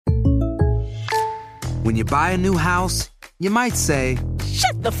When you buy a new house, you might say,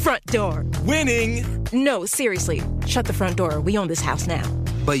 "Shut the front door." Winning! No, seriously. Shut the front door. We own this house now.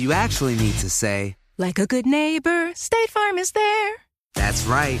 but you actually need to say, "Like a good neighbor, State Farm is there." That's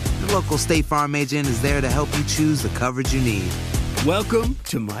right. The local State Farm agent is there to help you choose the coverage you need. Welcome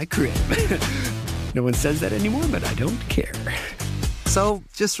to my crib. No one says that anymore, but I don't care. So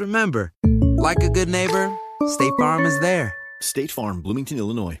just remember, like a good neighbor, State Farm is there. State Farm, Bloomington,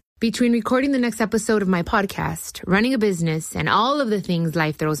 Illinois. Between recording the next episode of my podcast, running a business, and all of the things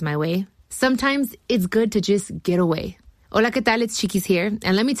life throws my way, sometimes it's good to just get away. Hola, ¿qué tal? It's Chiquis here.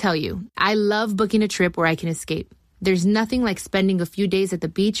 And let me tell you, I love booking a trip where I can escape. There's nothing like spending a few days at the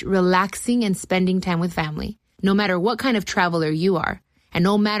beach, relaxing and spending time with family. No matter what kind of traveler you are, and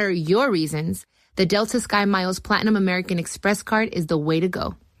no matter your reasons, the Delta Sky Miles Platinum American Express card is the way to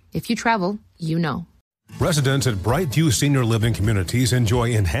go. If you travel, you know. Residents at Brightview Senior Living Communities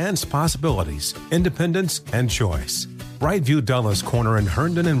enjoy enhanced possibilities, independence, and choice. Brightview Dulles Corner in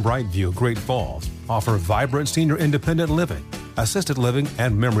Herndon and Brightview, Great Falls, offer vibrant senior independent living, assisted living,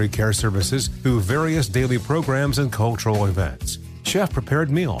 and memory care services through various daily programs and cultural events. Chef-prepared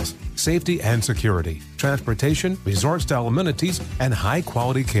meals, safety and security, transportation, resort-style amenities, and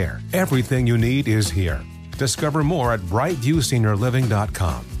high-quality care. Everything you need is here. Discover more at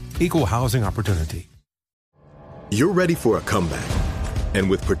brightviewseniorliving.com. Equal housing opportunity. You're ready for a comeback. And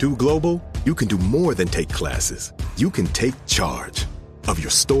with Purdue Global, you can do more than take classes. You can take charge of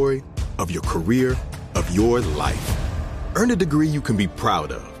your story, of your career, of your life. Earn a degree you can be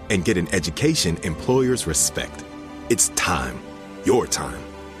proud of and get an education employers respect. It's time, your time,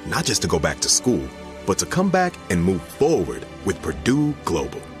 not just to go back to school, but to come back and move forward with Purdue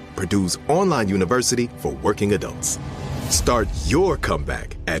Global, Purdue's online university for working adults. Start your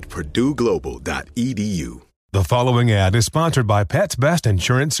comeback at purdueglobal.edu. The following ad is sponsored by Pets Best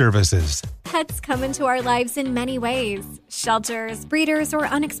Insurance Services. Pets come into our lives in many ways. Shelters, breeders, or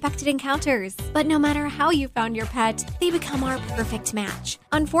unexpected encounters. But no matter how you found your pet, they become our perfect match.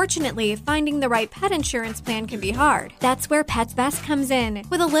 Unfortunately, finding the right pet insurance plan can be hard. That's where Pets Best comes in.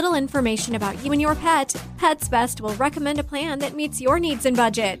 With a little information about you and your pet, Pets Best will recommend a plan that meets your needs and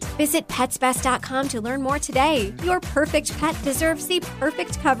budget. Visit PetsBest.com to learn more today. Your perfect pet deserves the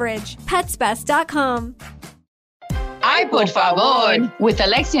perfect coverage. PetsBest.com. Ay, por favor, with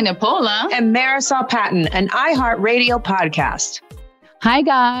Alexia Napola and Marisol Patton, an iHeartRadio podcast. Hi,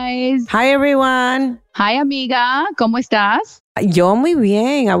 guys. Hi, everyone. Hi, amiga. ¿Cómo estás? Yo muy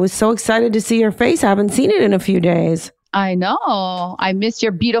bien. I was so excited to see your face. I haven't seen it in a few days. I know. I miss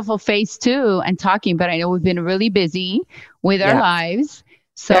your beautiful face, too, and talking, but I know we've been really busy with our lives.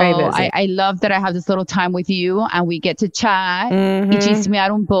 So I love that I have this little time with you and we get to chat, y chismear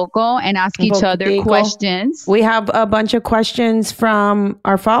un poco, and ask each other questions. We have a bunch of questions from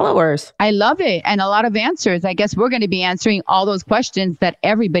our followers. I love it. And a lot of answers. I guess we're going to be answering all those questions that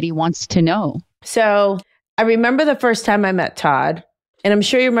everybody wants to know. So I remember the first time I met Todd, and I'm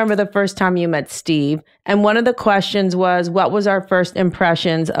sure you remember the first time you met Steve. And one of the questions was, what was our first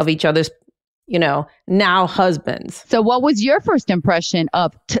impressions of each other's now husbands? So what was your first impression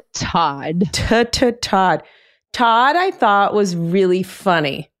of Todd? Todd. Todd, I thought was really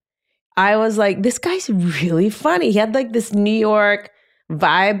funny. I was like, this guy's really funny. He had like this New York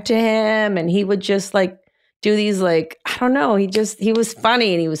vibe to him. And he would just like do these like, I don't know. He was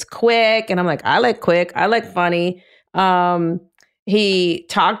funny and he was quick. And I'm like, I like quick. I like funny. He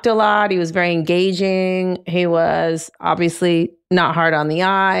talked a lot. He was very engaging. He was obviously not hard on the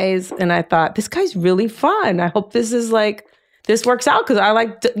eyes. And I thought, this guy's really fun. I hope this works out because I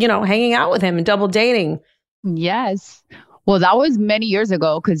like, hanging out with him and double dating. Yes. Well, that was many years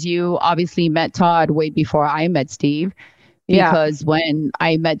ago because you obviously met Todd way before I met Steve. Because when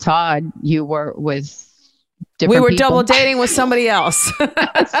I met Todd, you were with different people. Double dating with somebody else.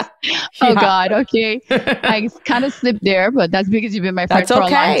 Oh, God. Okay. I kind of slipped there, but that's because you've been my friend for a long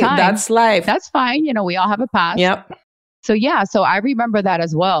time. That's life. That's fine. We all have a past. Yep. So I remember that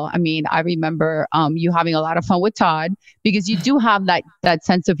as well. I mean, I remember you having a lot of fun with Todd because you do have that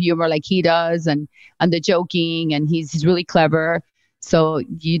sense of humor like he does and the joking, and he's really clever. So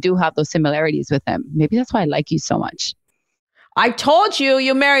you do have those similarities with him. Maybe that's why I like you so much. I told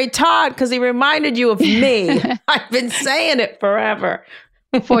you married Todd because he reminded you of me. I've been saying it forever.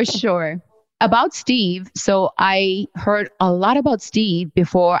 For sure. About Steve. So I heard a lot about Steve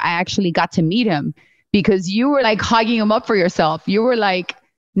before I actually got to meet him. Because you were like hogging him up for yourself. You were like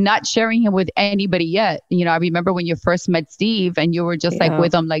not sharing him with anybody yet. I remember when you first met Steve and you were just like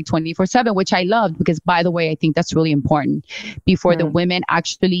with him like 24/7, which I loved because, by the way, I think that's really important. Before the women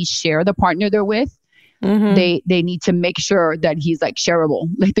actually share the partner they're with, they need to make sure that he's like shareable,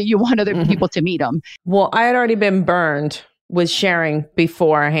 like that you want other people to meet him. Well, I had already been burned with sharing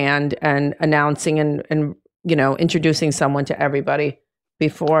beforehand and announcing and introducing someone to everybody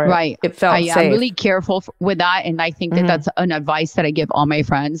before it felt safe. I'm really careful with that. And I think that that's an advice that I give all my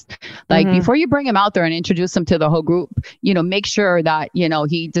friends. Like before you bring him out there and introduce him to the whole group, make sure that,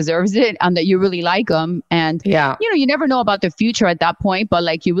 he deserves it and that you really like him. And, you never know about the future at that point, but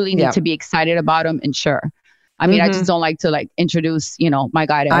like you really need to be excited about him and sure. I mean, I just don't like to like introduce, my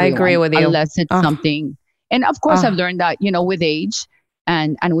guy to everyone. I agree with you. Unless it's something. And of course I've learned that, with age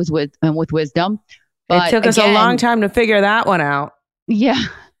and with wisdom. But it took us a long time to figure that one out. Yeah.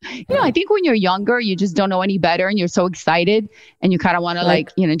 I think when you're younger, you just don't know any better and you're so excited and you kind of want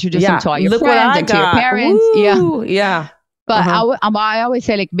to introduce them to all your friends and to your parents. Woo! Yeah. But I always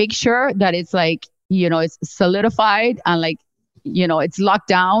say make sure that it's it's solidified and it's locked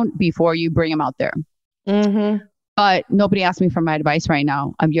down before you bring them out there. But nobody asked me for my advice right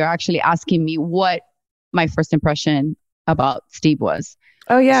now. You're actually asking me what my first impression about Steve was.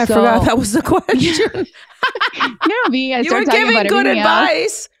 Oh yeah, I forgot that was the question. Me. You were giving good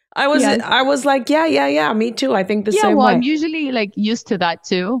advice. I was like, yeah, me too. I think the same way. I'm usually used to that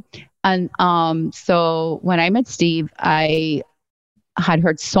too. And so when I met Steve, I had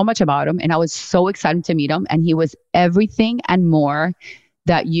heard so much about him and I was so excited to meet him. And he was everything and more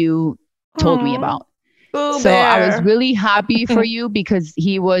that you told me about. I was really happy for you because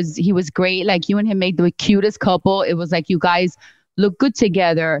he was great. Like you and him made the cutest couple. It was like you guys look good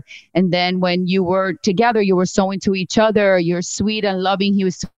together. And then when you were together, you were so into each other. You're sweet and loving. He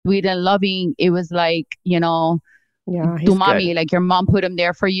was sweet and loving. It was like, tu mommy, like your mom put him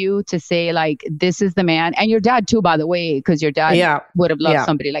there for you to say like, this is the man. And your dad too, by the way, because your dad would have loved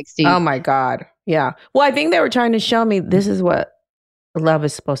somebody like Steve. Oh my God. Yeah. Well, I think they were trying to show me this is what love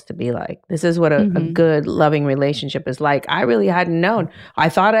is supposed to be like. This is what a good loving relationship is like. I really hadn't known. I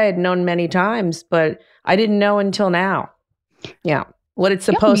thought I had known many times, but I didn't know until now. Yeah. What it's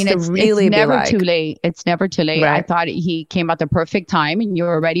supposed to really be like. It's never too late. It's never too late. Right. I thought he came at the perfect time and you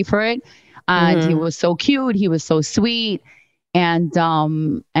were ready for it. And he was so cute. He was so sweet. And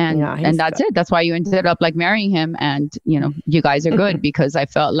that's it. That's why you ended up marrying him. And, you guys are good because I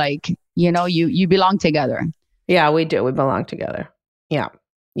felt like, you belong together. Yeah, we do. We belong together. Yeah.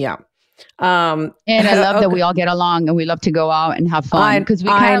 Yeah. And I love that we all get along and we love to go out and have fun because we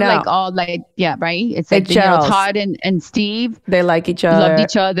kind of right? It's like Todd and Steve, they like each other, loved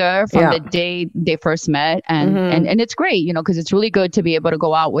each other from the day they first met. And it's great, because it's really good to be able to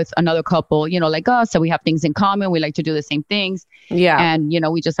go out with another couple, like us. So we have things in common. We like to do the same things. Yeah. And,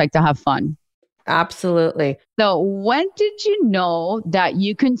 we just like to have fun. Absolutely. So when did you know that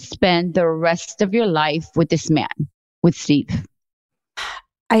you can spend the rest of your life with this man, with Steve?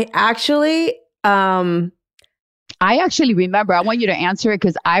 I actually remember. I want you to answer it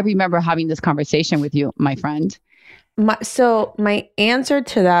because I remember having this conversation with you, my friend. My answer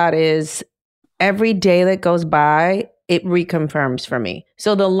to that is every day that goes by, it reconfirms for me.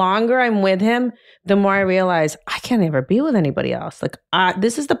 So the longer I'm with him, the more I realize I can't ever be with anybody else.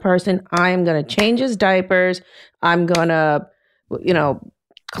 This is the person. I am going to change his diapers. I'm going to,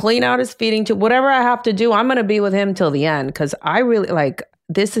 clean out his feeding tube. Whatever I have to do, I'm going to be with him till the end because I really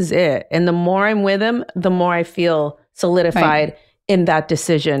this is it. And the more I'm with him, the more I feel solidified in that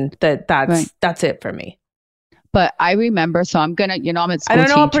decision that's it for me. But I remember, so I'm going to, I'm a school I don't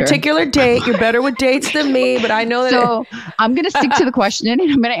know teacher. A particular date. You're better with dates than me, but I know that. So I'm going to stick to the question and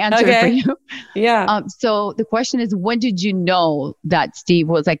I'm going to answer it for you. Yeah. So the question is, when did you know that Steve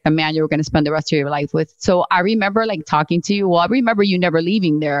was the man you were going to spend the rest of your life with? So I remember talking to you. Well, I remember you never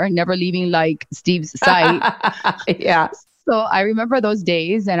leaving Steve's site. Yeah. So I remember those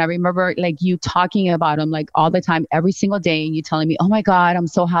days and I remember you talking about him all the time, every single day. And you telling me, oh my God, I'm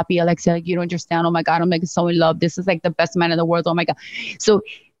so happy, Alexia. You don't understand. Oh my God, I'm so in love. This is the best man in the world. Oh my God. So,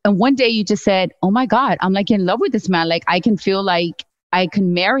 and one day you just said, oh my God, I'm in love with this man. I can feel like I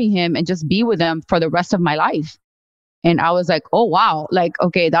can marry him and just be with him for the rest of my life. And I was like, oh, wow.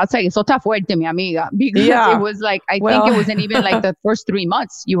 Okay, that's eso está fuerte, mi amiga. Because it was I think it wasn't even the first 3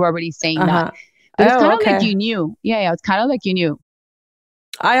 months you were already saying that. But it's kind of like you knew. Yeah, it's kind of like you knew.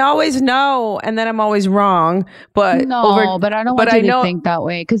 I always know, and then I'm always wrong. But but I don't want you to think that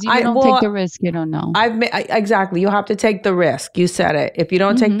way because you don't take the risk. You don't know. Exactly. You have to take the risk. You said it. If you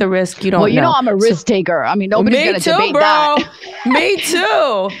don't take the risk, you don't. Well, I'm a risk taker. I mean, nobody's going to debate that. Me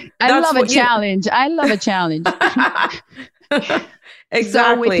too. I love a challenge. I love a challenge.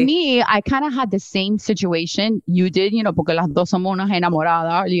 Exactly. So with me, I kind of had the same situation you did, porque las dos somos unas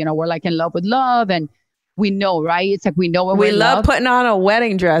enamoradas, we're in love with love. And we know, right? It's like we know when we we're love putting on a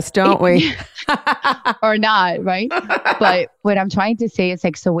wedding dress, don't we? Or not, right? But what I'm trying to say is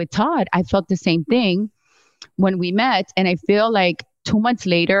like, so with Todd, I felt the same thing when we met. And I feel like 2 months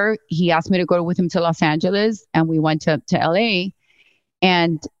later, he asked me to go with him to Los Angeles, and we went to LA.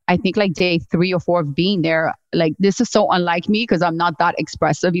 And I think like day 3 or 4 of being there, like this is so unlike me because I'm not that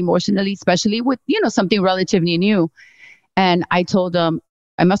expressive emotionally, especially with, something relatively new. And I told him,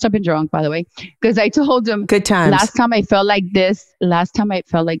 I must have been drunk, by the way, because I told him, good times. Last time I felt like this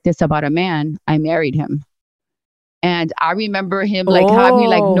about a man, I married him. And I remember him like having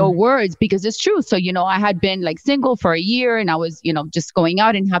like no words, because it's true. So, I had been like single for a year, and I was, just going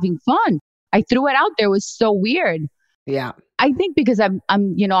out and having fun. I threw it out there. It was so weird. Yeah. I think because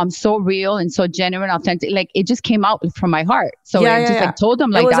I'm so real and so genuine, authentic, like it just came out from my heart. So I just like told him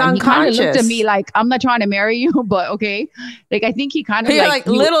like that. And he kind of looked at me like, I'm not trying to marry you, but okay. Like, I think he kind of like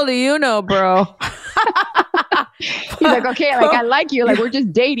little do you know, bro. He's like, okay, like I like you, like we're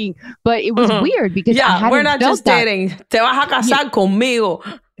just dating. But it was weird because we're not just dating. Te vas a casar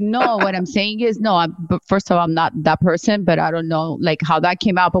conmigo. No, what I'm saying is but first of all, I'm not that person, but I don't know like how that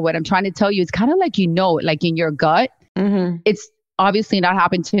came out. But what I'm trying to tell you is kind of like, like in your gut. Mm-hmm. It's obviously not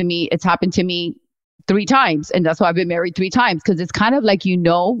happened to me. It's happened to me 3 times. And that's why I've been married 3 times. Because it's kind of like,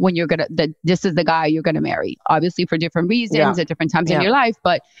 when you're that this is the guy you're going to marry, obviously for different reasons at different times in your life.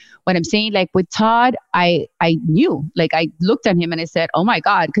 But what I'm saying, like with Todd, I knew, like I looked at him and I said, oh my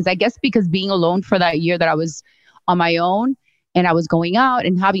God. Because being alone for that year that I was on my own and I was going out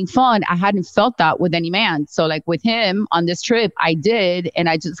and having fun, I hadn't felt that with any man. So like with him on this trip, I did. And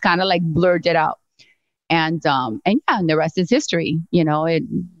I just kind of like blurred it out. And the rest is history.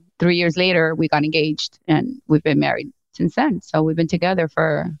 3 years later, we got engaged and we've been married since then. So we've been together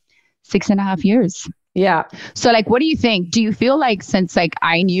for 6.5 years. Yeah. So like, what do you think? Do you feel like since like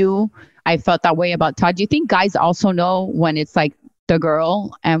I felt that way about Todd, do you think guys also know when it's like the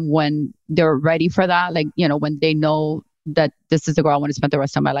girl and when they're ready for that? Like, when they know that this is the girl I want to spend the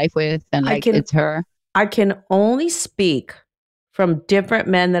rest of my life with and like it's her? I can only speak from different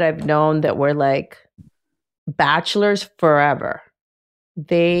men that I've known that were like bachelors forever.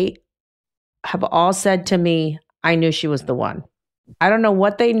 They have all said to me, I knew she was the one. I don't know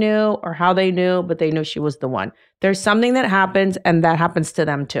what they knew or how they knew, but they knew she was the one. There's something that happens, and that happens to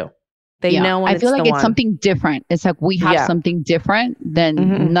them too. They know when I feel like it's something different. It's like we have something different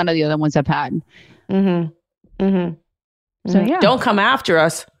than none of the other ones have had. Mm-hmm. Mm-hmm. So don't come after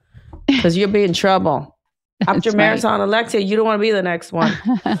us because you'll be in trouble. After Marathon Alexia, you don't want to be the next one.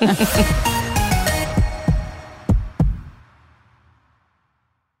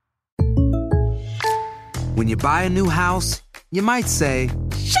 When you buy a new house, you might say,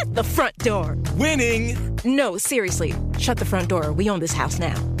 shut the front door. Winning. No, seriously. Shut the front door. We own this house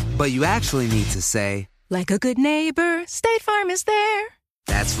now. But you actually need to say, like a good neighbor, State Farm is there.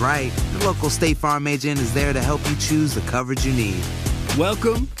 That's right. The local State Farm agent is there to help you choose the coverage you need.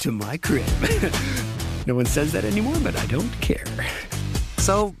 Welcome to my crib. No one says that anymore, but I don't care.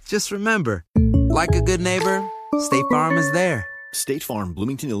 So just remember, like a good neighbor, State Farm is there. State Farm,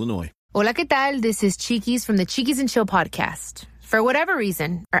 Bloomington, Illinois. Hola, ¿qué tal? This is Chiquis from the Chiquis and Chill podcast. For whatever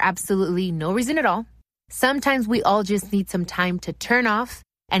reason, or absolutely no reason at all, sometimes we all just need some time to turn off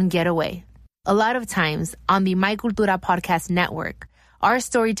and get away. A lot of times on the My Cultura podcast network, our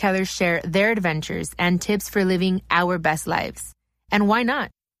storytellers share their adventures and tips for living our best lives. And why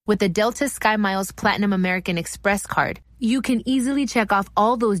not? With the Delta Sky Miles Platinum American Express card, you can easily check off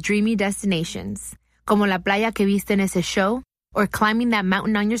all those dreamy destinations, como la playa que viste en ese show, or climbing that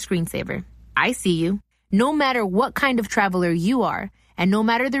mountain on your screensaver. I see you. No matter what kind of traveler you are, and no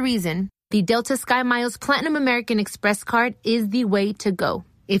matter the reason, the Delta Sky Miles Platinum American Express card is the way to go.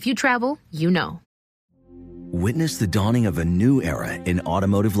 If you travel, you know. Witness the dawning of a new era in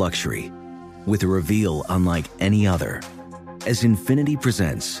automotive luxury with a reveal unlike any other as Infiniti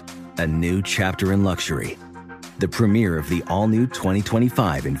presents a new chapter in luxury, the premiere of the all-new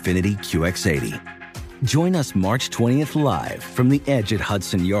 2025 Infiniti QX80. Join us March 20th live from the Edge at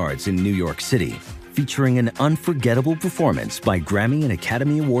Hudson Yards in New York City, featuring an unforgettable performance by Grammy and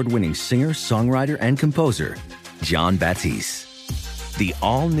Academy Award-winning singer, songwriter, and composer, Jon Batiste. The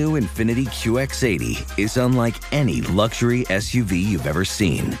all-new Infiniti QX80 is unlike any luxury SUV you've ever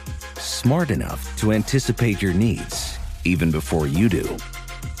seen. Smart enough to anticipate your needs, even before you do.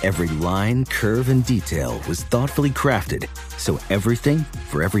 Every line, curve, and detail was thoughtfully crafted, so everything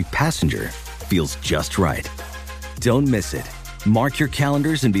for every passenger feels just right. Don't miss it. Mark your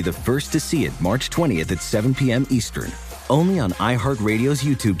calendars and be the first to see it March 20th at 7 p.m. Eastern, only on iHeartRadio's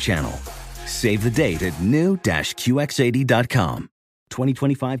YouTube channel. Save the date at new-QX80.com.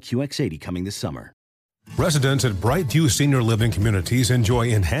 2025 QX80 coming this summer. Residents at Brightview Senior Living Communities enjoy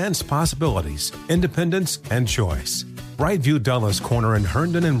enhanced possibilities, independence, and choice. Brightview Dulles Corner in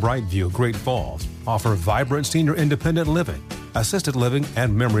Herndon and Brightview, Great Falls, offer vibrant senior independent living, assisted living,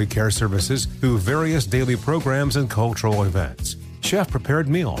 and memory care services through various daily programs and cultural events. Chef-prepared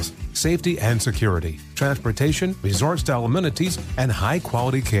meals, safety and security, transportation, resort-style amenities, and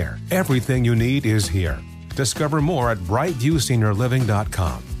high-quality care. Everything you need is here. Discover more at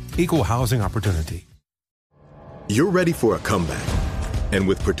brightviewseniorliving.com. Equal housing opportunity. You're ready for a comeback. And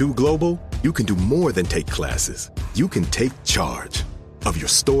with Purdue Global, you can do more than take classes. You can take charge of your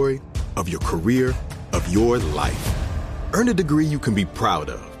story, of your career, of your life. Earn a degree you can be proud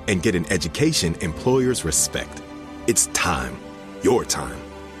of and get an education employers respect. It's time, your time,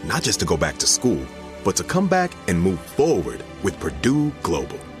 not just to go back to school, but to come back and move forward with Purdue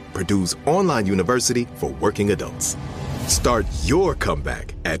Global, Purdue's online university for working adults. Start your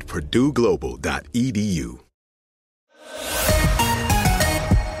comeback at purdueglobal.edu.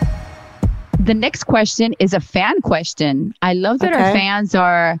 The next question is a fan question. I love that our fans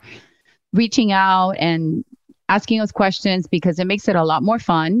are reaching out and asking us questions because it makes it a lot more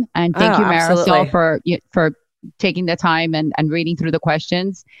fun. And thank you, Marisol, for taking the time and reading through the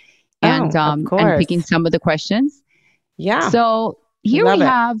questions and picking some of the questions. Yeah. So here we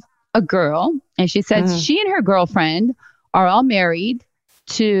have a girl, and she says she and her girlfriend are all married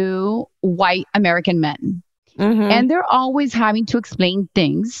to white American men. And they're always having to explain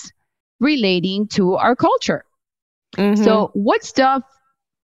things relating to our culture. So what stuff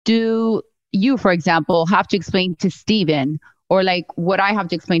do you, for example, have to explain to Steven, or like what I have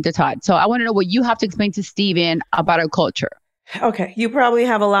to explain to Todd? So I want to know what you have to explain to Steven about our culture. Okay. You probably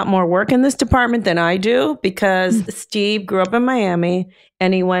have a lot more work in this department than I do, because Steve grew up in Miami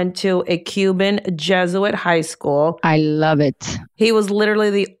and he went to a Cuban Jesuit high school. I love it. He was literally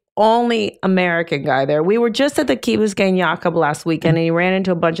the only American guy there. We were just at the Key Biscayne Yacht Club last weekend, and he ran into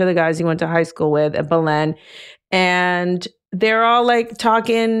a bunch of the guys he went to high school with at Belen. And they're all like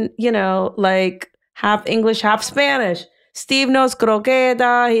talking, like half English, half Spanish. Steve knows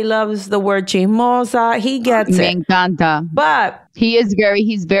croqueta. He loves the word chismosa. He gets it. Me encanta. But he's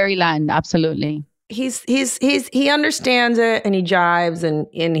very Latin. Absolutely. He understands it, and he jives and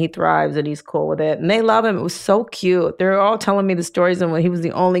he thrives, and he's cool with it. And they love him. It was so cute. They're all telling me the stories, and when he was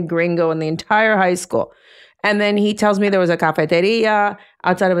the only gringo in the entire high school. And then he tells me there was a cafeteria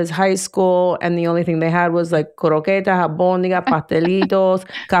outside of his high school, and the only thing they had was like croqueta, albóndiga, pastelitos,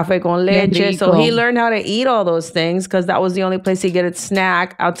 café con leche. So he learned how to eat all those things because that was the only place he'd get a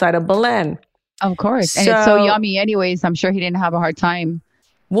snack outside of Belen. Of course. And it's so yummy anyways. I'm sure he didn't have a hard time.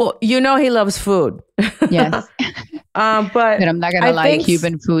 Well, he loves food. Yes. But I'm not going to lie,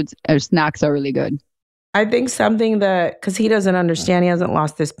 Cuban foods or snacks are really good. I think something that, because he doesn't understand, he hasn't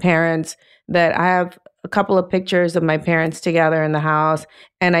lost his parents, that I have a couple of pictures of my parents together in the house,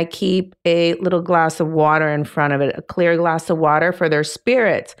 and I keep a little glass of water in front of it, a clear glass of water for their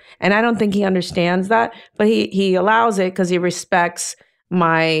spirits. And I don't think he understands that, but he allows it because he respects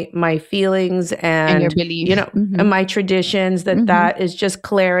my feelings and your beliefs, and my traditions, that is just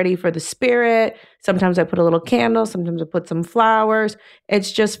clarity for the spirit. Sometimes I put a little candle, sometimes I put some flowers.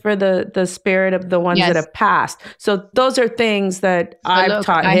 It's just for the spirit of the ones that have passed. So those are things that I've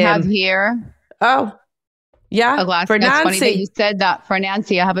taught him. I have here. Oh, yeah. A glass. For That's Nancy. Funny that you said that. For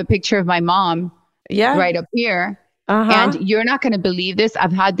Nancy, I have a picture of my mom right up here. And you're not going to believe this.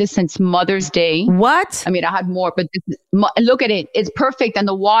 I've had this since Mother's Day. What? I mean, I had more, but look at it. It's perfect. And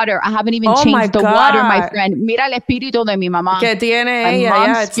the water, I haven't even changed the water, my friend. Mira el espíritu de mi mamá. Que tiene ella.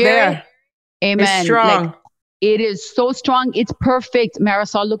 Yeah, it's there. Amen. It's strong. Like, it is so strong. It's perfect.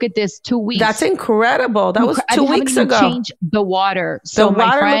 Marisol, look at this. 2 weeks. That's incredible. That was 2 weeks ago. I haven't even changed the water. So the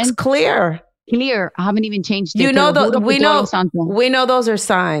water looks clear. Clear. I haven't even changed it. We know those are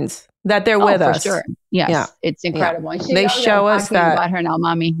signs that they're with us. For sure. Yes. Yeah. It's incredible. Yeah. They show us that. About her now,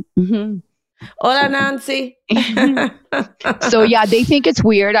 mommy. Hola, Nancy. So yeah, they think it's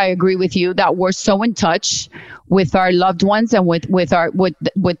weird. I agree with you that we're so in touch with our loved ones and with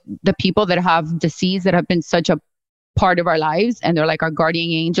the people that have deceased, that have been such a part of our lives, and they're like our guardian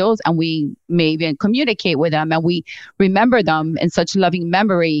angels, and we may even communicate with them, and we remember them in such loving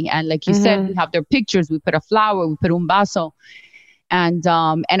memory. And like you said, we have their pictures, we put a flower, we put un vaso. And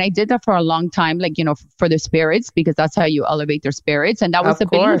I did that for a long time, like, for the spirits, because that's how you elevate their spirits. And that was the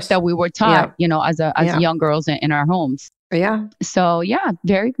belief that we were taught, as young girls in our homes. Yeah. So yeah,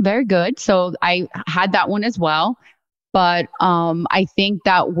 very, very good. So I had that one as well. But I think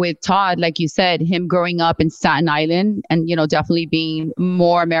that with Todd, like you said, him growing up in Staten Island and, definitely being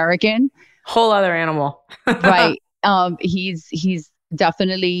more American. Whole other animal. Right. He's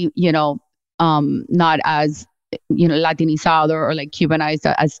definitely, not as, Latinizado or like Cubanized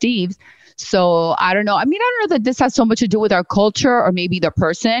as Steve's. So I don't know. I mean, I don't know that this has so much to do with our culture or maybe the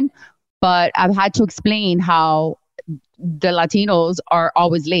person, but I've had to explain how the Latinos are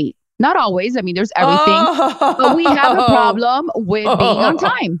always late. Not always. I mean, there's everything, but we have a problem with being on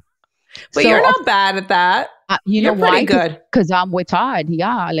time. But you're not bad at that. You're know why? Good. Because I'm with Todd.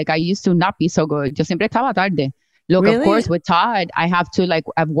 Yeah. Like I used to not be so good. Yo siempre estaba tarde. Look, Really? Of course, with Todd, I have to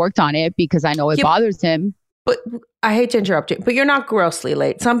I've worked on it because I know it bothers him. But I hate to interrupt you, but you're not grossly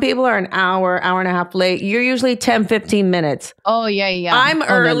late. Some people are an hour and a half late. You're usually 10, 15 minutes. Oh, yeah. I'm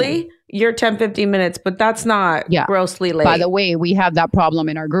early. You're 10, 15 minutes, but that's not grossly late. By the way, we have that problem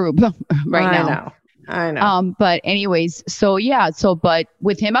in our group right now. I know. But anyways, but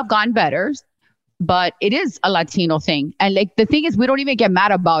with him, I've gotten better. But it is a Latino thing. And like the thing is, we don't even get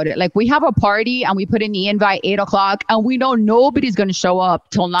mad about it. Like we have a party and we put in the invite 8:00 and we know nobody's going to show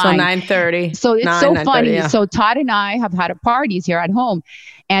up till 9. So 9:30. So it's so funny. Yeah. So Todd and I have had parties here at home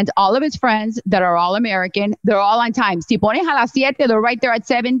and all of his friends that are all American, they're all on time. Si pones a las 7, they're right there at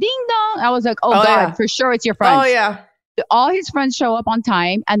 7. Ding dong. I was like, oh God, yeah. For sure it's your friends. Oh yeah. All his friends show up on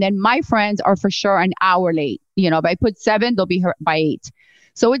time. And then my friends are for sure an hour late. If I put 7, they'll be here by 8.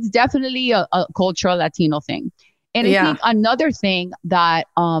 So it's definitely a cultural Latino thing. And I think another thing that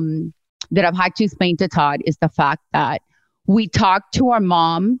that I've had to explain to Todd is the fact that we talk to our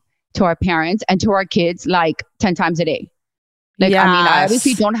mom, to our parents, and to our kids like 10 times a day. Like, I mean, I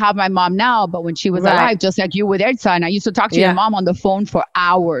obviously don't have my mom now, but when she was alive, just like you with Edsa, and I used to talk to your mom on the phone for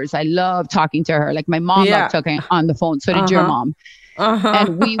hours. I love talking to her. Like my mom loved talking on the phone. So did your mom.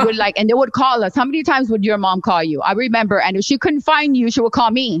 And we would and they would call us. How many times would your mom call you? I remember. And if she couldn't find you, she would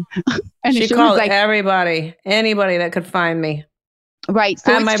call me. And she called everybody, anybody that could find me. Right.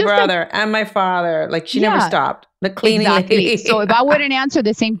 So and my brother and my father. Like she never stopped. The cleaning lady. So if I wouldn't answer,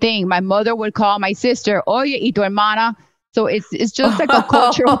 the same thing. My mother would call my sister, oye, y tu hermana. So it's just like a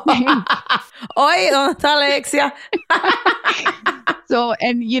cultural thing. Oye, ¿dónde está Alexia? So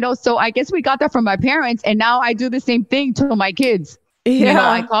I guess we got that from my parents. And now I do the same thing to my kids. Yeah.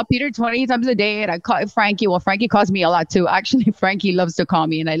 I call Peter 20 times a day and I call Frankie. Well, Frankie calls me a lot too. Actually, Frankie loves to call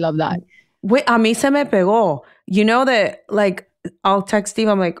me and I love that. Wait, a mí se me pegó. You know that, like, I'll text Steve.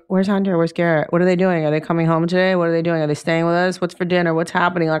 I'm like, where's Hunter? Where's Garrett? What are they doing? Are they coming home today? What are they doing? Are they staying with us? What's for dinner? What's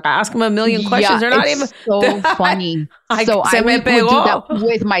happening? Like, I ask them a million questions. They're not even so funny. So I would do that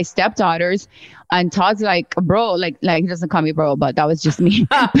with my stepdaughters. And Todd's like, bro, like he doesn't call me bro, but that was just me.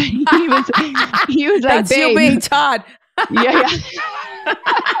 he was like, that's babe. you being Todd. Yeah.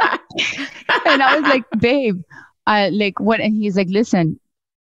 And I was like, babe, like what? And he's like, listen,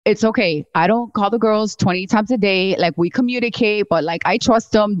 it's okay. I don't call the girls 20 times a day. Like we communicate, but like I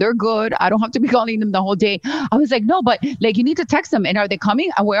trust them. They're good. I don't have to be calling them the whole day. I was like, no, but like you need to text them. And are they coming?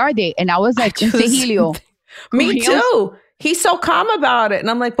 And where are they? And I was like, in Sigilio. Me too. He's so calm about it.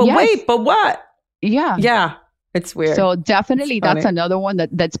 And I'm like, but wait, but what? Yeah. Yeah. It's weird. So definitely that's another one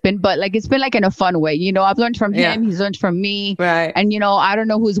that's been, but like, it's been like in a fun way. I've learned from him. He's learned from me. Right. And, I don't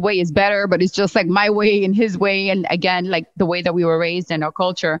know whose way is better, but it's just like my way and his way. And again, like the way that we were raised in our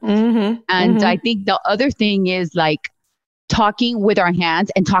culture. Mm-hmm. And I think the other thing is like talking with our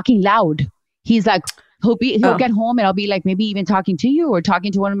hands and talking loud. He's like, he'll get home and I'll be like, maybe even talking to you or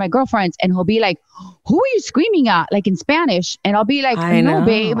talking to one of my girlfriends. And he'll be like, who are you screaming at? Like in Spanish. And I'll be like, no,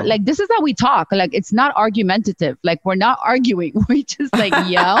 babe. Like, this is how we talk. Like, it's not argumentative. Like, we're not arguing. We just like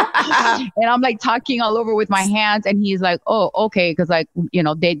yell. And I'm like talking all over with my hands. And he's like, oh, okay. Cause like,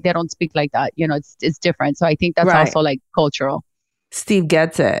 they don't speak like that. It's different. So I think that's also like cultural. Steve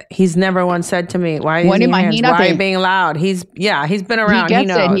gets it. He's never once said to me, why are you being loud? He's been around. He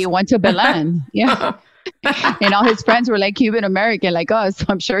gets it. He went to Belen. Yeah. And all his friends were like Cuban American like us. So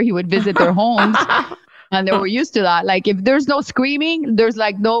I'm sure he would visit their homes and they were used to that. Like if there's no screaming, there's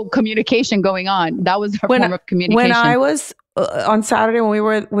like no communication going on. That was our form of communication. When I was on Saturday, when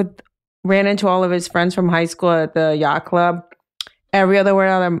we ran into all of his friends from high school at the yacht club, every other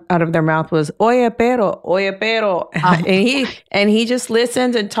word out of their mouth was oye pero. And he just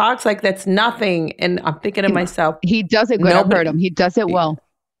listens and talks like that's nothing. And I'm thinking to myself, he does it good. I've heard him. He does it well.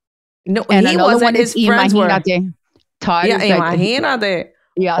 No, and he another wasn't. One is his friends were. Todd is like, imagínate.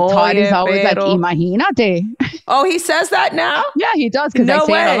 Yeah, Todd is always like, imagínate. Oh, he says that now? Yeah, he does because I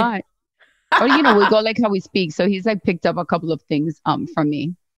say it a lot. Or, we go like how we speak. So he's like picked up a couple of things from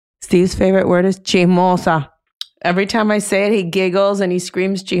me. Steve's favorite word is chismosa. Every time I say it, he giggles and he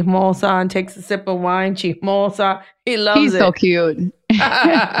screams chismosa and takes a sip of wine. Chismosa. He loves it. He's so cute.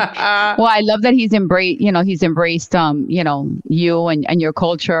 Well, I love that he's embraced, you and your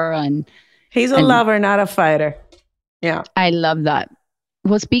culture. And he's a lover, not a fighter. Yeah. I love that.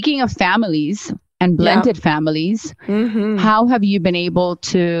 Well, speaking of families and blended families, how have you been able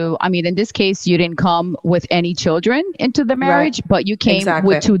to, I mean, in this case, you didn't come with any children into the marriage, but you came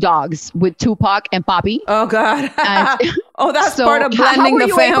with 2 dogs, with Tupac and Poppy. Oh, God. That's so part of blending the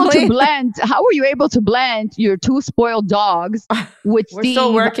family. How were you able to blend your 2 spoiled dogs with We're Steve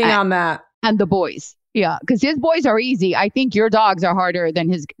still working on that. And the boys? Yeah, because his boys are easy. I think your dogs are harder than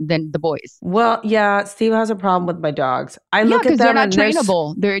the boys. Well, yeah, Steve has a problem with my dogs. I look at them they're not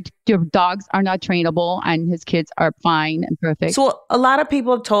trainable. Your dogs are not trainable, and his kids are fine and perfect. So a lot of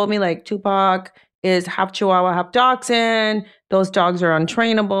people have told me like Tupac is half Chihuahua, half Dachshund. Those dogs are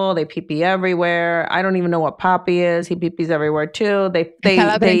untrainable. They pee-pee everywhere. I don't even know what Poppy is. He pee-pees everywhere too.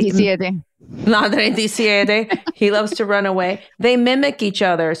 He loves to run away. They mimic each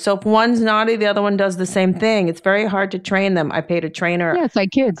other. So if one's naughty, the other one does the same thing. It's very hard to train them. I paid a trainer. Yeah, it's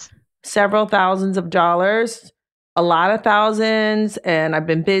like kids. Several thousands of dollars, a lot of thousands. And I've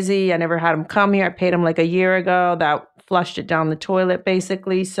been busy. I never had him come here. I paid him like a year ago. That flushed it down the toilet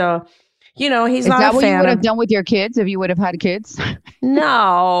basically. So, he's not a fan. Is that what you would have done with your kids if you would have had kids?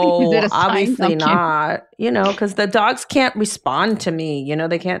 No, obviously not. Because the dogs can't respond to me.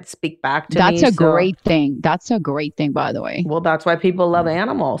 They can't speak back to me. That's a great thing. That's a great thing, by the way. Well, that's why people love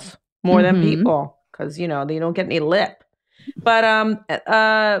animals more than people. Because, they don't get any lip. But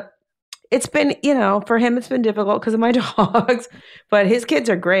it's been, for him, it's been difficult because of my dogs. But his kids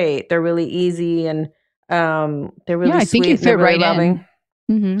are great. They're really easy and they're really sweet. I think you fit really right loving. in.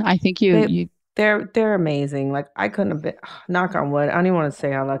 I think they're amazing. Like I couldn't have been, knock on wood. I don't even want to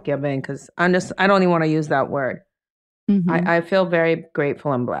say how lucky I've been because I don't even want to use that word. I feel very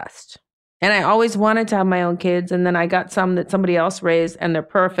grateful and blessed. And I always wanted to have my own kids. And then I got some that somebody else raised and they're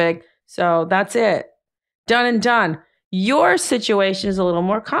perfect. So that's it. Done and done. Your situation is a little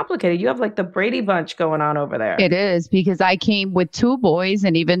more complicated. You have like the Brady Bunch going on over there. It is because I came with 2 boys.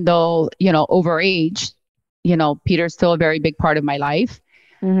 And even though, overage, Peter's still a very big part of my life.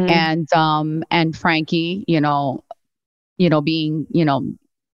 And Frankie, being,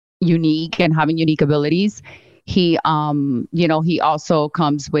 unique and having unique abilities. He also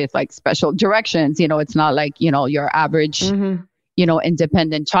comes with like special directions. It's not like, your average,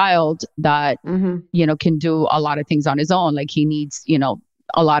 independent child that, can do a lot of things on his own. Like he needs,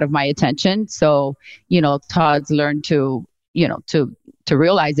 a lot of my attention. So, Todd's learned to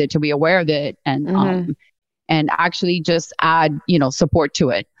realize it, to be aware of it and actually just add, support to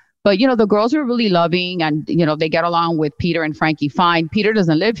it. But, the girls are really loving and, they get along with Peter and Frankie fine. Peter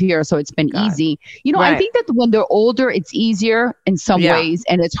doesn't live here, so it's been easy. I think that when they're older, it's easier in some ways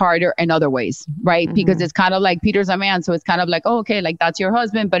and it's harder in other ways, right? Because it's kind of like Peter's a man. So it's kind of like, oh, okay, like that's your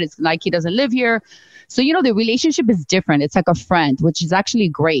husband, but it's like he doesn't live here. So, the relationship is different. It's like a friend, which is actually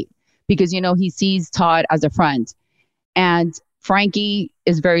great because, he sees Todd as a friend. And Frankie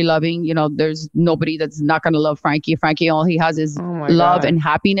is very loving. There's nobody that's not going to love Frankie. Frankie, all he has is love and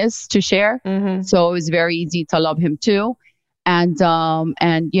happiness to share. So it's very easy to love him too. And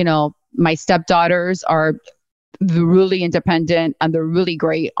my stepdaughters are really independent and they're really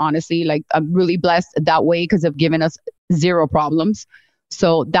great. Honestly, like I'm really blessed that way because they've given us 0 problems.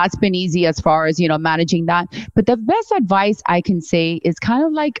 So that's been easy as far as, managing that. But the best advice I can say is kind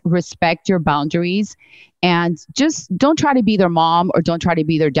of like respect your boundaries and just don't try to be their mom or don't try to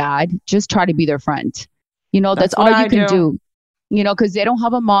be their dad. Just try to be their friend. That's all you can do. Because they don't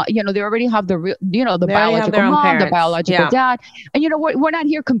have a mom, they already have the biological mom, the biological dad. And we're not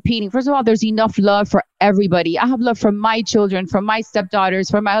here competing. First of all, there's enough love for everybody. I have love for my children, for my stepdaughters,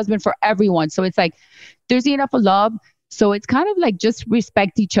 for my husband, for everyone. So it's like, there's enough of love. So it's kind of like just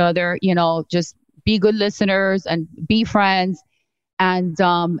respect each other, just be good listeners and be friends and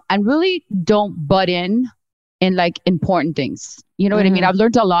really don't butt in like important things. You know what I mean? I've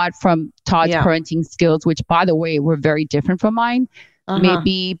learned a lot from Todd's parenting skills, which by the way, were very different from mine,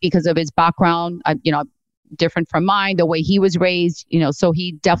 maybe because of his background, different from mine, the way he was raised, so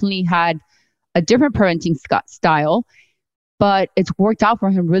he definitely had a different parenting style. But it's worked out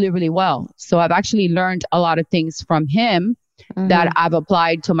for him really, really well. So I've actually learned a lot of things from him that I've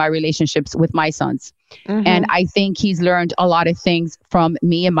applied to my relationships with my sons. And I think he's learned a lot of things from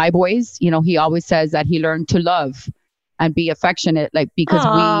me and my boys. He always says that he learned to love and be affectionate, like because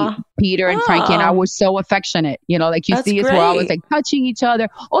Peter and Frankie and I were so affectionate, like you see us, we're always like touching each other.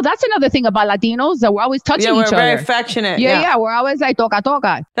 Oh, that's another thing about Latinos, that we're always touching each other. Yeah, we're very affectionate. Yeah, we're always like toca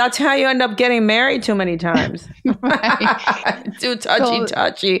toca. That's how you end up getting married too many times. Too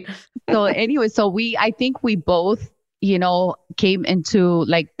touchy. So anyway, I think we both came into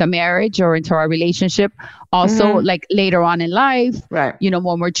like the marriage or into our relationship also like later on in life, right?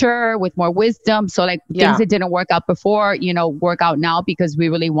 More mature with more wisdom. So like things that didn't work out before, work out now because we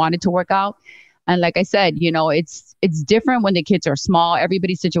really wanted to work out. And like I said, it's different when the kids are small.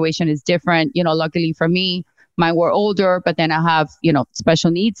 Everybody's situation is different. Luckily for me, mine were older, but then I have, special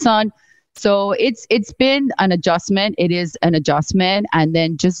needs son. So it's been an adjustment. It is an adjustment. And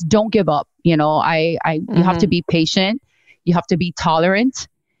then just don't give up. You have to be patient. You have to be tolerant.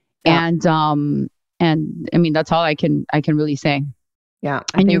 Yeah. And I mean, that's all I can really say. Yeah.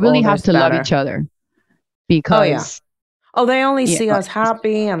 And you really have to love each other because. They only see us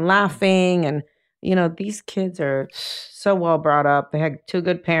happy and laughing. And, these kids are so well brought up. They had 2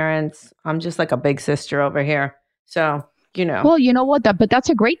 good parents. I'm just like a big sister over here. So, Well, you know what? But that's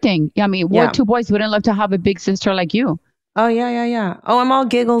a great thing. I mean, what 2 boys wouldn't love to have a big sister like you? Oh, yeah. Oh, I'm all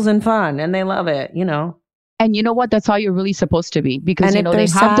giggles and fun and they love it, And you know what? That's all you're really supposed to be because, they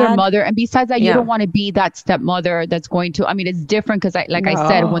have their mother. And besides that, you don't want to be that stepmother that's going to, I mean, it's different because I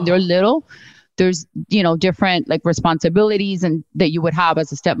said, when they're little, there's, different like responsibilities and that you would have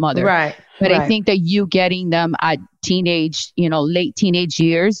as a stepmother. Right. But I think that you getting them at teenage, late teenage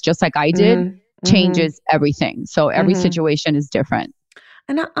years, just like I did, changes everything. So every situation is different.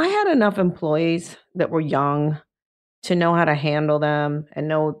 And I had enough employees that were young to know how to handle them and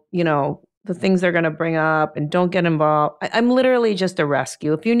know, the things they're going to bring up and don't get involved. I'm literally just a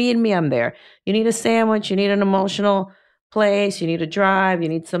rescue. If you need me, I'm there. You need a sandwich, you need an emotional place, you need a drive, you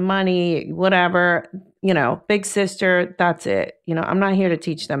need some money, whatever, big sister, that's it. I'm not here to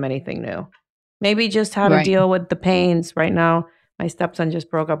teach them anything new. Maybe just how to deal with the pains right now. My stepson just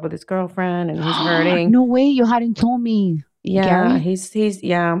broke up with his girlfriend and he's hurting. No way, you hadn't told me. Yeah, Gary?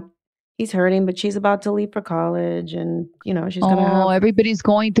 he's hurting, but she's about to leave for college and, she's going to have... everybody's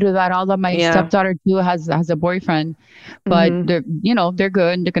going through that. Although my stepdaughter too has a boyfriend, but they're good. They're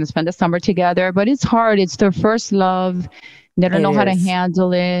going to spend the summer together, but it's hard. It's their first love. They don't know how to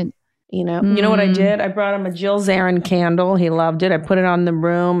handle it. You know what I did? I brought him a Jill Zarin candle. He loved it. I put it on the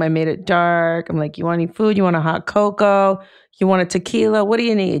room. I made it dark. I'm like, you want any food? You want a hot cocoa? You want a tequila? What do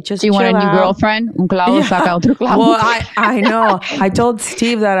you need? Just do you want a new girlfriend? Un clavo saca otro clavo. Well, I know. I told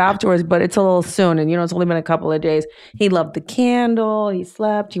Steve that afterwards, but it's a little soon. And, it's only been a couple of days. He loved the candle. He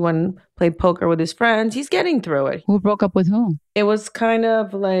slept. He went and played poker with his friends. He's getting through it. Who broke up with who? It was kind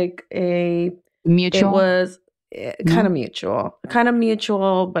of like a... Mutual? It was kind of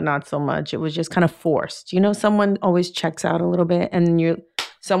mutual, but not so much. It was just kind of forced. Someone always checks out a little bit and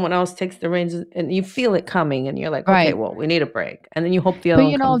someone else takes the reins and you feel it coming and you're like, okay, well, we need a break. And then you hope the other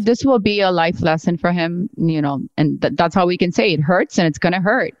one comes. This will be a life lesson for him, and that's how we can say it hurts and it's going to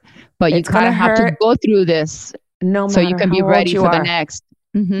hurt. But you kind of have to go through this so you can be ready for the next.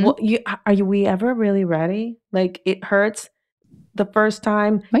 Mm-hmm. Well, are we ever really ready? Like it hurts the first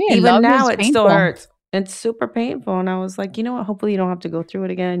time. Even now it still hurts. It's super painful. And I was like, you know what? Hopefully you don't have to go through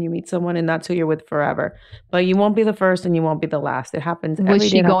it again. You meet someone and that's who you're with forever. But you won't be the first and you won't be the last. It happens every day. Was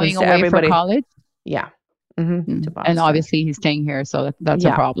she going away for college? Yeah. And obviously he's staying here. So that's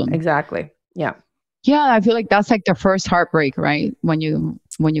a problem. Exactly. Yeah. Yeah. I feel like that's like the first heartbreak, right? When you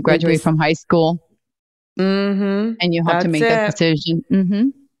graduate from high school and you have to make that decision. Mm-hmm.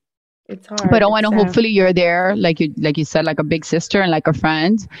 It's hard. But hopefully you're there, like you said, like a big sister and like a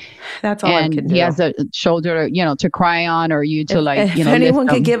friend. That's all I can do. And he has a shoulder, to cry on, or you to if anyone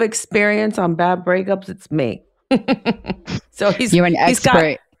could give experience on bad breakups, it's me. So you're an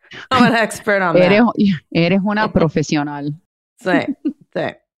expert. I'm an expert on that. Eres una profesional. Sí.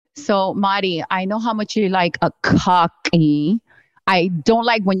 So Mari, I know how much you like a cocky. I don't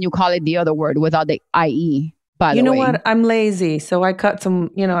like when you call it the other word without the IE. You know what? I'm lazy, so I cut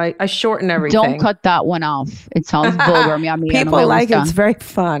some. I shorten everything. Don't cut that one off. It sounds vulgar. People like it. It's very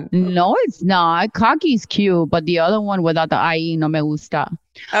fun. No, it's not. Cocky is cute, but the other one without the IE no me gusta.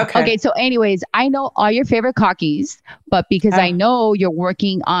 Okay. So, anyways, I know all your favorite cockies, but because I know you're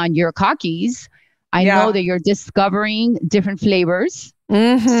working on your cockies, I know that you're discovering different flavors.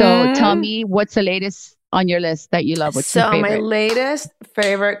 Mm-hmm. So, tell me what's the latest on your list that you love? What's your favorite? My latest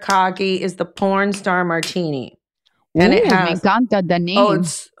favorite cocky is the Porn Star Martini. And it has... Me encanta the name.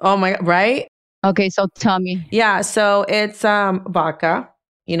 Oh my God, right? Okay, so tell me. Yeah, so it's vodka,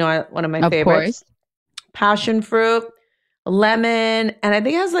 one of my favorites. Of course. Passion fruit, lemon, and I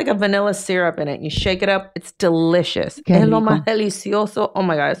think it has like a vanilla syrup in it. You shake it up. It's delicious. Es lo más delicioso. Oh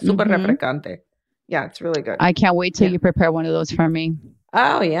my God, it's super refrescante. Yeah, it's really good. I can't wait till you prepare one of those for me.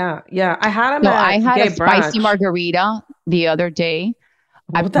 Oh, yeah. Yeah. I had them I had a spicy margarita the other day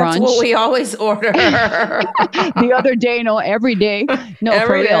at brunch. That's what we always order. The other day, every day. No, every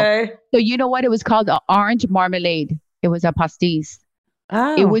for real. Day. So you know what? It was called orange marmalade. It was a pastis.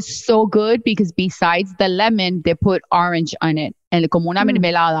 Oh. It was so good because besides the lemon, they put orange on it. And como una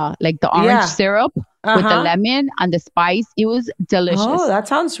mermelada, like the orange syrup with the lemon and the spice. It was delicious. Oh, that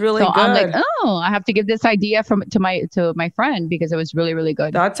sounds really good. I'm like, I have to give this idea to my friend because it was really, really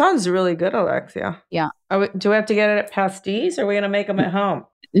good. That sounds really good, Alexia. Yeah. Do we have to get it at Pastis or are we going to make them at home?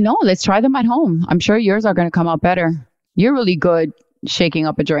 No, let's try them at home. I'm sure yours are going to come out better. You're really good shaking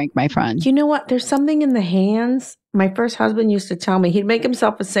up a drink, my friend. You know what? There's something in the hands. My first husband used to tell me he'd make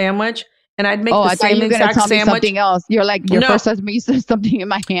himself a sandwich and I'd make the same exact sandwich. Me something else. You're like, your first husband used to have something in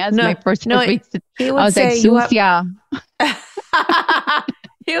my hands. No, my first husband used to, he would I was say, like, sucia.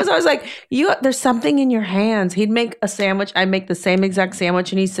 He was always like, there's something in your hands. He'd make a sandwich. I'd make the same exact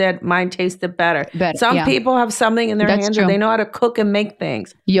sandwich. And he said, mine tasted better. Some people have something in their hands and they know how to cook and make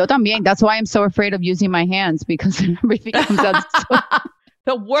things. Yo también. That's why I'm so afraid of using my hands because everything comes out.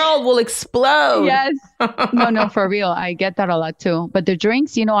 The world will explode. Yes. No, for real. I get that a lot too. But the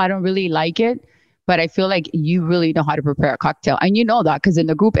drinks, I don't really like it. But I feel like you really know how to prepare a cocktail. And you know that because in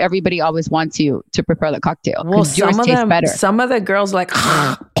the group, everybody always wants you to prepare the cocktail. Well, some of the girls like,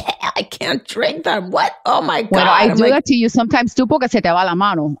 I can't drink that. What? Oh my God. Well, I do that to you sometimes too porque se te va la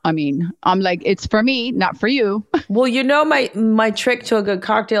mano. I mean, I'm like, it's for me, not for you. Well, my trick to a good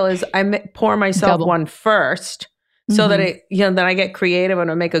cocktail is I pour myself one first. So that then I get creative and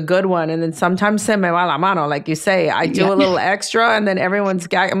I make a good one. And then sometimes se me va la mano, like you say, I do a little extra and then everyone's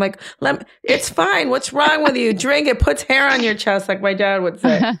gagging. I'm like, it's fine. What's wrong with you? Drink it. Puts hair on your chest, like my dad would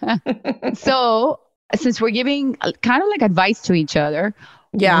say. So since we're giving kind of like advice to each other,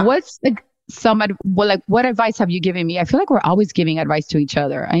 what's like what advice have you given me? I feel like we're always giving advice to each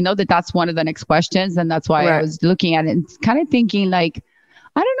other. I know that's one of the next questions. And that's why I was looking at it and kind of thinking like,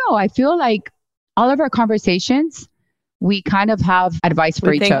 I don't know. I feel like all of our conversations, we kind of have advice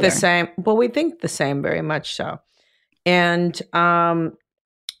for each other. We think the same. Well, we think the same, very much so. And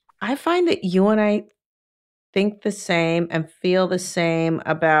I find that you and I think the same and feel the same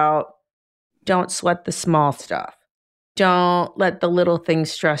about don't sweat the small stuff. Don't let the little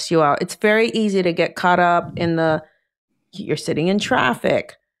things stress you out. It's very easy to get caught up in you're sitting in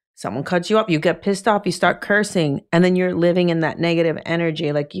traffic. Someone cuts you up, you get pissed off, you start cursing, and then you're living in that negative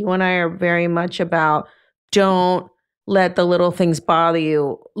energy. Like you and I are very much about don't let the little things bother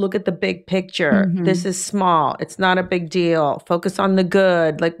you. Look at the big picture. This is small. It's not a big deal. Focus on the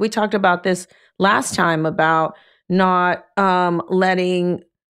good. Like we talked about this last time about not letting,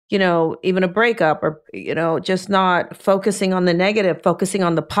 even a breakup or, just not focusing on the negative, focusing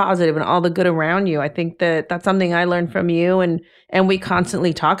on the positive and all the good around you. I think that's something I learned from you and we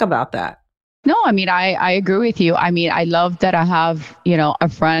constantly talk about that. No, I mean, I agree with you. I mean, I love that I have, a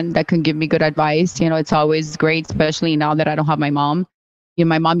friend that can give me good advice. It's always great, especially now that I don't have my mom.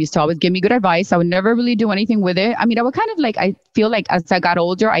 My mom used to always give me good advice. I would never really do anything with it. I mean, I would kind of I feel like as I got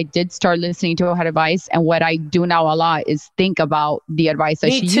older, I did start listening to her advice. And what I do now a lot is think about the advice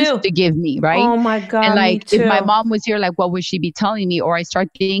that she used to give me, right? Oh my God, and if my mom was here, what would she be telling me? Or I start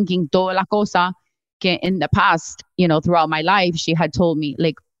thinking toda la cosa que in the past, throughout my life, she had told me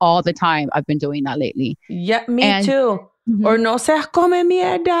all the time. I've been doing that lately. Yeah, me too. Or no seas come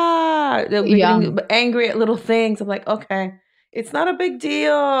mierda. Getting angry at little things. I'm like, okay, it's not a big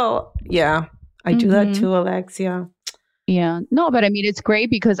deal. Yeah, I do that too, Alexia. Yeah. No, but I mean, it's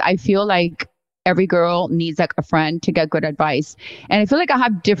great because I feel like every girl needs a friend to get good advice. And I feel like I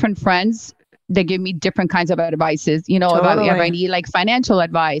have different friends that give me different kinds of advices, if I need financial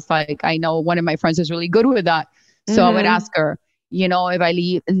advice. I know one of my friends is really good with that. So I would ask her. If I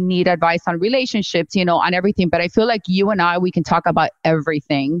need advice on relationships, on everything. But I feel like you and I, we can talk about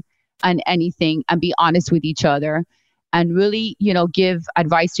everything and anything and be honest with each other and really, give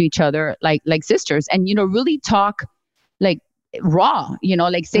advice to each other like sisters and, really talk raw,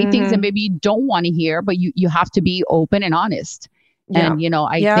 say things that maybe you don't want to hear, but you have to be open and honest. Yeah. And,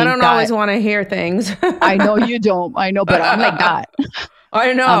 I think I don't always want to hear things. I know you don't. I know, but I'm like that.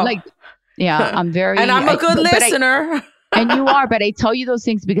 I know. I'm very. And I'm a good listener. And you are, but I tell you those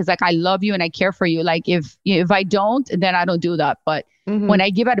things because I love you and I care for you. If I don't, then I don't do that. But when I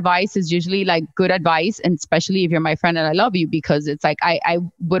give advice, it's usually good advice. And especially if you're my friend and I love you, because it's I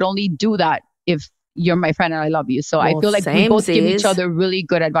would only do that if you're my friend and I love you. So I feel like we both give each other really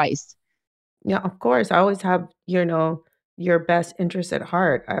good advice. Yeah, of course. I always have, your best interest at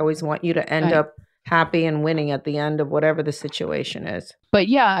heart. I always want you to end up happy and winning at the end of whatever the situation is. But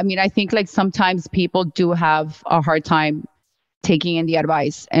yeah, I mean, I think sometimes people do have a hard time taking in the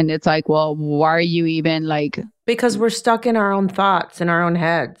advice. And it's well, why are you even Because we're stuck in our own thoughts, in our own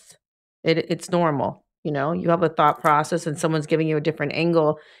heads. It's normal. You know, you have a thought process and someone's giving you a different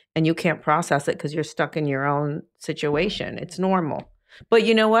angle and you can't process it because you're stuck in your own situation. It's normal. But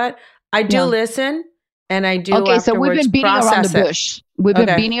you know what? I do listen and I do. Okay, so we've been beating around the bush. We've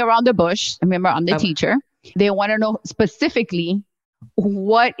been beating around the bush. Remember, I'm the teacher. They want to know specifically,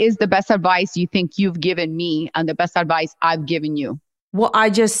 what is the best advice you think you've given me and the best advice I've given you? Well, I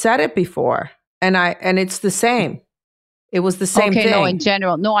just said it before and it's the same. It was the same thing. No, in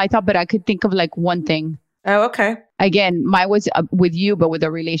general. No, I thought, but I could think of like one thing. Oh, okay. Again, mine was with you, but with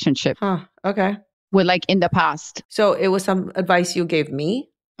a relationship. Huh. Okay. With like in the past. So it was some advice you gave me?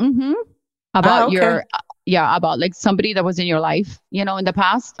 Mm-hmm. About about like somebody that was in your life, you know, in the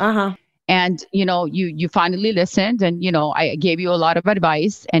past. Uh-huh. And, you know, you finally listened and, you know, I gave you a lot of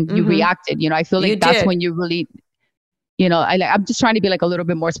advice and you reacted. You know, I feel like that's when you really, you know, I'm just trying to be like a little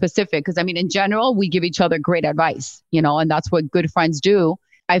bit more specific because I mean, in general, we give each other great advice, you know, and that's what good friends do.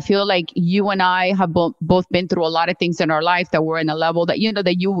 I feel like you and I have both been through a lot of things in our life that were in a level that, you know,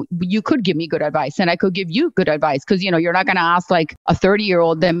 that you could give me good advice and I could give you good advice. Because, you know, you're not going to ask like a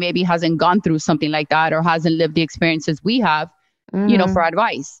 30-year-old that maybe hasn't gone through something like that or hasn't lived the experiences we have, you know, for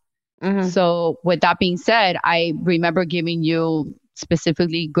advice. Mm-hmm. So with that being said, I remember giving you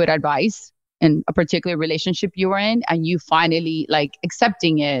specifically good advice in a particular relationship you were in and you finally like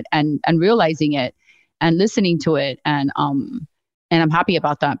accepting it and realizing it and listening to it. And I'm happy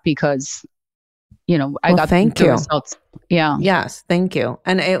about that because, you know, I got the results. Yeah. Yes. Thank you.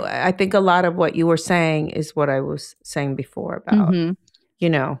 And I think a lot of what you were saying is what I was saying before about, you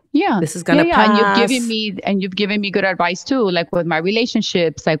know, this is going to pass. And you've given me good advice too, like with my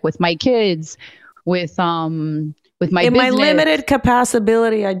relationships, like with my kids, with my in my limited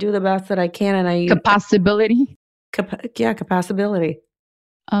capacity, I do the best that I can. And I capacity. Capacity.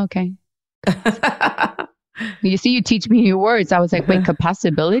 Okay. You see, you teach me new words. I was like, wait,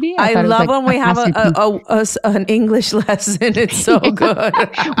 capacity? I love when we have an English lesson. It's so good.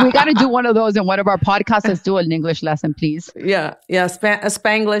 We got to do one of those in one of our podcasts. Let's do an English lesson, please. Yeah. A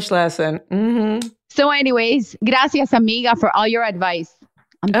Spanglish lesson. Mm-hmm. So anyways, gracias, amiga, for all your advice.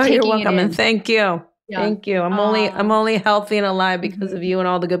 You're welcome. And thank you. Yeah. Thank you. I'm only healthy and alive because of you and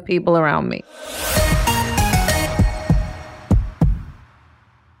all the good people around me.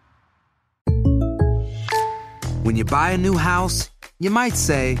 When you buy a new house, you might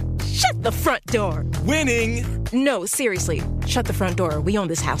say, "Shut the front door." Winning. No, seriously. Shut the front door. We own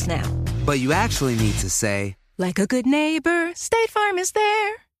this house now. But you actually need to say, like a good neighbor, State Farm is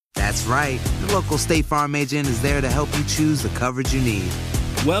there. That's right. The local State Farm agent is there to help you choose the coverage you need.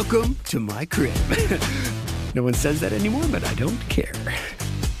 Welcome to my crib. No one says that anymore, but I don't care.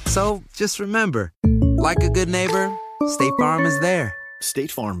 So just remember, like a good neighbor, State Farm is there.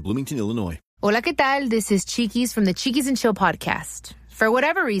 State Farm, Bloomington, Illinois. Hola, ¿qué tal? This is Chiquis from the Chiquis and Chill podcast. For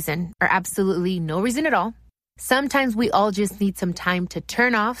whatever reason, or absolutely no reason at all, sometimes we all just need some time to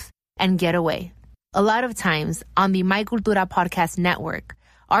turn off and get away. A lot of times on the My Cultura podcast network,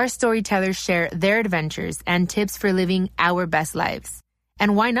 our storytellers share their adventures and tips for living our best lives.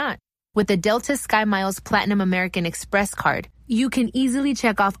 And why not? With the Delta Sky Miles Platinum American Express card, you can easily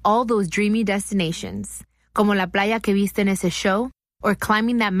check off all those dreamy destinations, como la playa que viste en ese show, or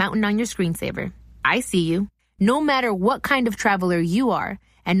climbing that mountain on your screensaver. I see you. No matter what kind of traveler you are,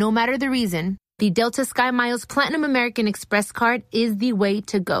 and no matter the reason, the Delta Sky Miles Platinum American Express card is the way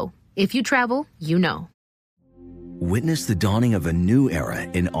to go. If you travel, you know. Witness the dawning of a new era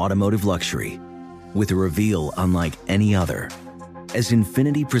in automotive luxury with a reveal unlike any other as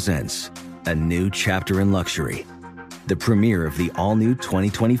Infiniti presents a new chapter in luxury, the premiere of the all-new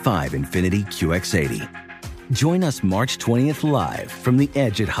 2025 Infiniti QX80. Join us March 20th live from the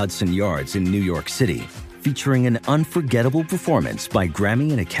Edge at Hudson Yards in New York City, featuring an unforgettable performance by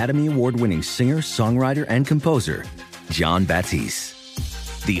Grammy and Academy Award-winning singer, songwriter, and composer, Jon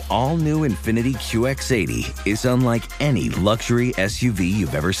Batiste. The all-new Infiniti QX80 is unlike any luxury SUV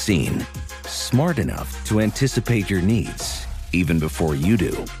you've ever seen. Smart enough to anticipate your needs, even before you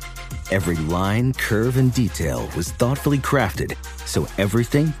do. Every line, curve, and detail was thoughtfully crafted, so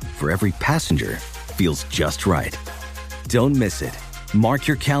everything for every passenger feels just right. Don't miss it. Mark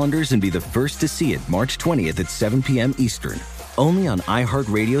your calendars and be the first to see it March 20th at 7 p.m. Eastern, only on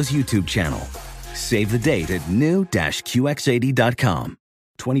iHeartRadio's YouTube channel. Save the date at new-QX80.com.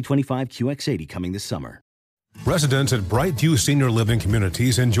 2025 QX80 coming this summer. Residents at Brightview Senior Living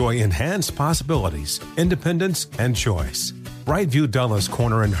Communities enjoy enhanced possibilities, independence, and choice. Brightview Dulles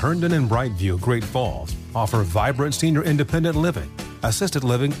Corner in Herndon and Brightview, Great Falls, offer vibrant senior independent living, assisted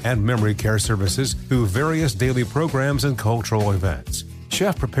living, and memory care services through various daily programs and cultural events.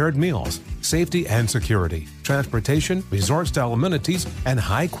 Chef-prepared meals, safety and security, transportation, resort-style amenities, and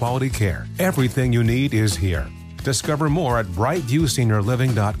high-quality care. Everything you need is here. Discover more at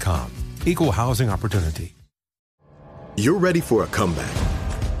brightviewseniorliving.com. Equal housing opportunity. You're ready for a comeback.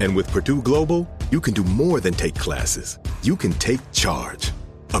 And with Purdue Global, you can do more than take classes. You can take charge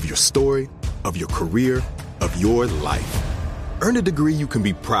of your story, of your career, of your life. Earn a degree you can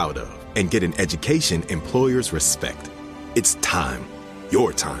be proud of and get an education employers respect. It's time,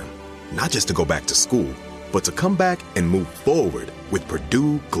 your time, not just to go back to school, but to come back and move forward with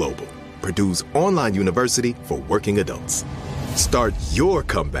Purdue Global, Purdue's online university for working adults. Start your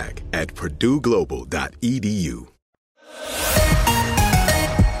comeback at purdueglobal.edu.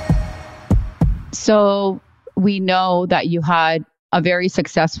 So we know that you had a very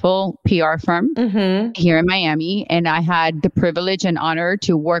successful PR firm here in Miami, and I had the privilege and honor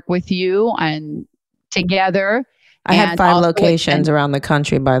to work with you and together. I had 5 locations around the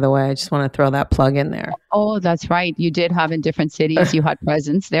country, by the way. I just want to throw that plug in there. Oh, that's right. You did have in different cities. You had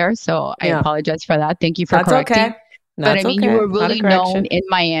presence there. So I apologize for that. Thank you for correcting. Okay. But I mean, you were really known in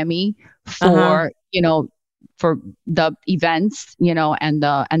Miami for, for the events, and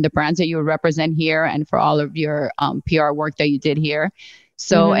the brands that you represent here, and for all of your PR work that you did here.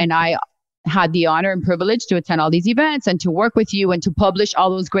 So, and I had the honor and privilege to attend all these events and to work with you and to publish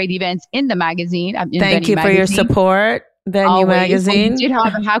all those great events in the magazine. Thank you for your support, Venue Magazine. You did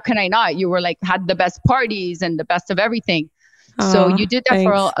how can I not? You were had the best parties and the best of everything. So you did that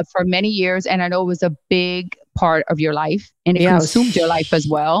for many years, and I know it was a big part of your life, and it consumed your life as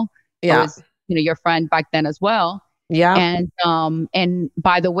well. Yeah. I was, your friend back then as well. Yeah. And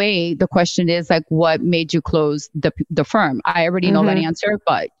by the way, the question is what made you close the firm? I already know that answer,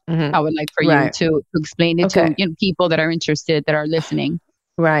 but I would like for you to explain it to people that are interested, that are listening.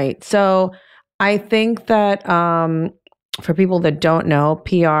 Right. So I think that for people that don't know,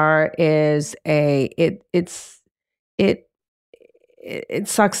 PR is it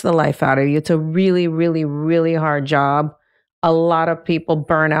sucks the life out of you. It's a really, really, really hard job. A lot of people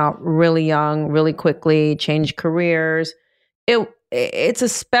burn out really young, really quickly, change careers. It's a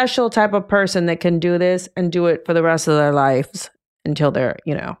special type of person that can do this and do it for the rest of their lives until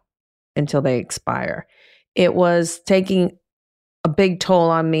until they expire. It was taking a big toll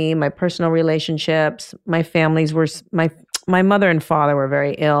on me, my personal relationships. My families were, my mother and father were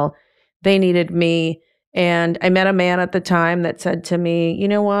very ill. They needed me. And I met a man at the time that said to me, you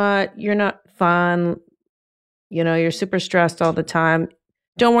know what, you're not fun. You're super stressed all the time.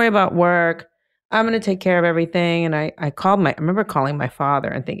 Don't worry about work. I'm going to take care of everything. And I remember calling my father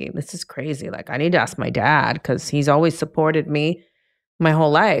and thinking, this is crazy. I need to ask my dad because he's always supported me my whole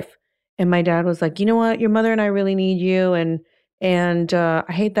life. And my dad was like, you know what? Your mother and I really need you. And I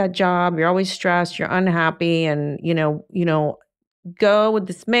hate that job. You're always stressed. You're unhappy. And, go with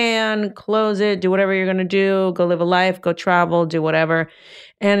this man, close it, do whatever you're going to do, go live a life, go travel, do whatever.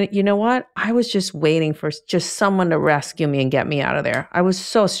 And you know what? I was just waiting for just someone to rescue me and get me out of there. I was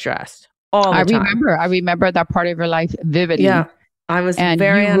so stressed all the time. I remember that part of your life vividly. Yeah. I was and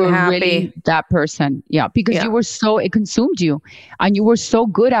very you were unhappy. Really that person. Yeah. Because you were it consumed you and you were so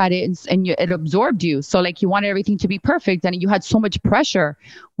good at it and it absorbed you. So you wanted everything to be perfect and you had so much pressure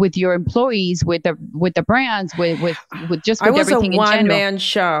with your employees, with the brands, with everything in general. I was a one-man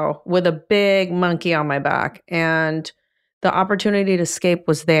show with a big monkey on my back, and the opportunity to escape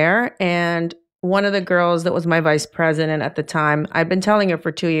was there. And one of the girls that was my vice president at the time, I'd been telling her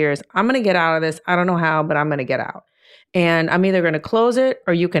for 2 years, I'm going to get out of this. I don't know how, but I'm going to get out. And I'm either going to close it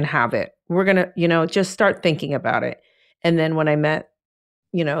or you can have it. We're going to, just start thinking about it. And then when I met,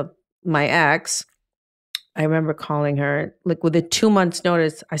 my ex, I remember calling her with a 2 months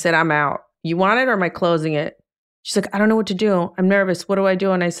notice. I said, I'm out. You want it or am I closing it? She's like, I don't know what to do. I'm nervous. What do I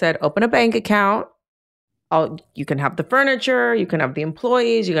do? And I said, open a bank account. You can have the furniture. You can have the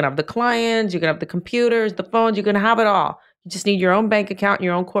employees. You can have the clients. You can have the computers, the phones. You can have it all. You just need your own bank account,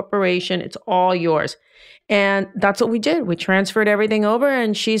 your own corporation. It's all yours. And that's what we did. We transferred everything over,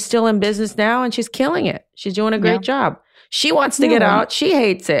 and she's still in business now, and she's killing it. She's doing a great job. She wants to get out. She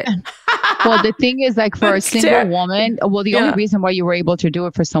hates it. Well, the thing is, for a single woman, the only reason why you were able to do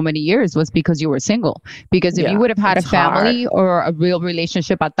it for so many years was because you were single. Because if you would have had a family or a real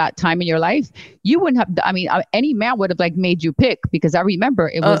relationship at that time in your life, you wouldn't have, any man would have made you pick, because I remember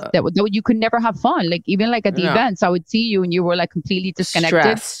it was that you could never have fun. Even at the events, I would see you and you were completely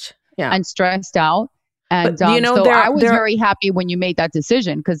disconnected and stressed out. And so I was very happy when you made that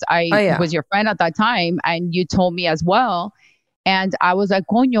decision, because I was your friend at that time, and you told me as well. And I was like,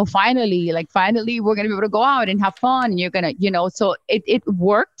 coño, finally we're going to be able to go out and have fun. And you're going to, so it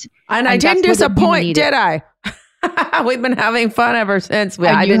worked. And I didn't disappoint, did I? We've been having fun ever since.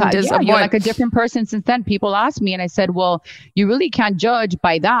 I didn't disappoint. You're like a different person since then. People ask me, and I said, well, you really can't judge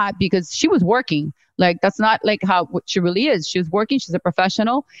by that because she was working. Like, that's not like what she really is. She was working. She's a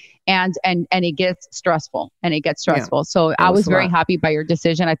professional, and it gets stressful. Yeah. So I was very happy by your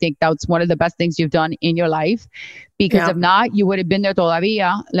decision. I think that's one of the best things you've done in your life, because if not, you would have been there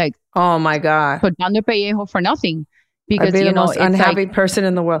todavía. Like, oh my God, cortando pellejo for nothing. Because I'd be the most unhappy person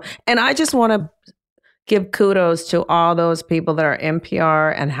in the world. And I just want to give kudos to all those people that are in PR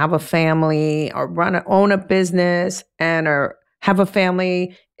and have a family or own a business or have a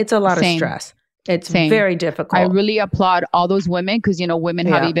family. It's a lot of stress. It's very difficult. I really applaud all those women because, women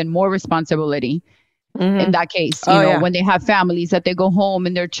have even more responsibility in that case. You know, when they have families that they go home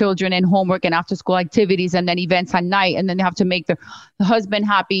and their children and homework and after school activities and then events at night, and then they have to make the husband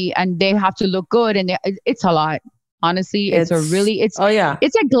happy and they have to look good. And it's a lot. Honestly, it's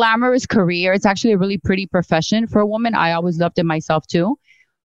a glamorous career. It's actually a really pretty profession for a woman. I always loved it myself too.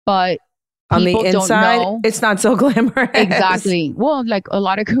 But on the inside, it's not so glamorous. Exactly. Well, like a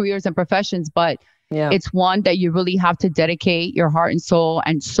lot of careers and professions, but it's one that you really have to dedicate your heart and soul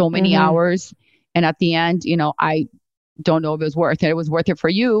and so many hours. And at the end, I don't know if it was worth it. It was worth it for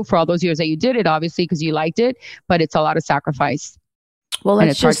you for all those years that you did it, obviously, because you liked it, but it's a lot of sacrifice. Well,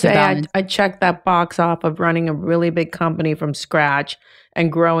 let's just say I checked that box off of running a really big company from scratch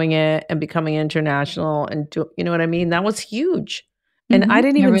and growing it and becoming international. And you know what I mean? That was huge. And I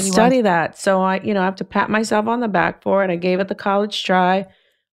didn't even study that. So I have to pat myself on the back for it. I gave it the college try.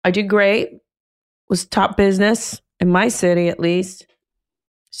 I did great. Was top business in my city, at least.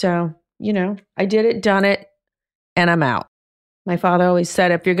 So, I did it, done it, and I'm out. My father always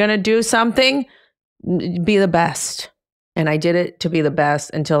said, if you're going to do something, be the best. And I did it to be the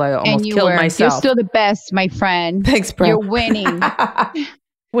best until I almost killed myself. You're still the best, my friend. Thanks, bro. You're winning.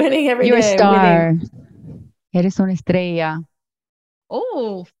 Winning every day. You're a star. Eres una estrella.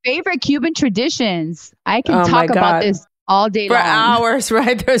 Oh, favorite Cuban traditions. I can talk about this all day long. For hours,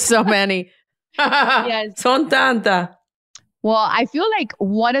 right? There's so many. Yes. Son tanta. Well, I feel like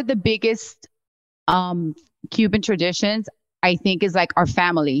one of the biggest Cuban traditions, I think, is like our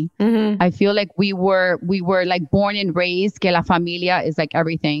family. I feel like we were like born and raised que la familia is like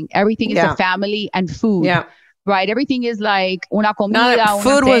everything. Everything is a family and food. Yeah. Right? Everything is like una comida.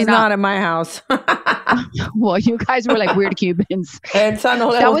 Food was not in my house. Well, you guys were like weird Cubans. That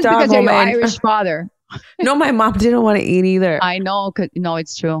was because of your Irish father. No, my mom didn't want to eat either. I know. No,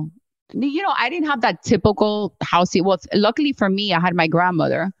 it's true. I didn't have that typical housey. Well, luckily for me, I had my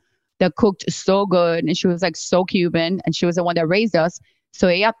grandmother that cooked so good, and she was like so Cuban, and she was the one that raised us. So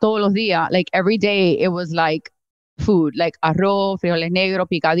ella todos los días, like every day, it was like food, like arroz, frijoles negros,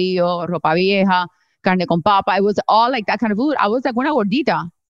 picadillo, ropa vieja, carne con papa. It was all like that kind of food. I was like una gordita.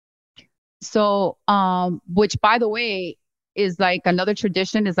 So, which by the way is like another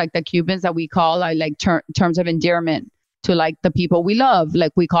tradition is like the Cubans that we call like terms of endearment to like the people we love.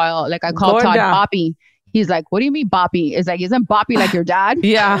 Like I call Todd Boppy. He's like, what do you mean Boppy? It's like, isn't Boppy like your dad?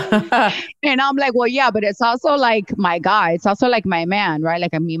 Yeah. And I'm like, well, yeah, but it's also like my guy. It's also like my man, right?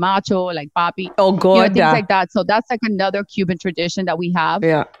 Like a mi macho, like Boppy. Oh, good. Things like that. So that's like another Cuban tradition that we have.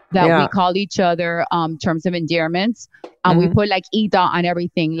 Yeah. We call each other terms of endearments. We put like Ita on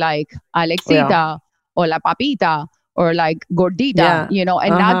everything, like Alexita or La Papita or like Gordita,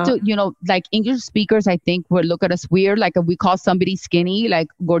 and not to, like English speakers, I think would look at us weird. Like if we call somebody skinny, like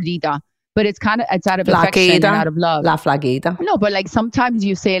Gordita. But it's out of affection and out of love. La flaquita. No, but like sometimes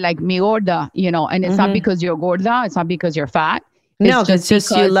you say like mi gorda, and it's not because you're gorda. It's not because you're fat. It's just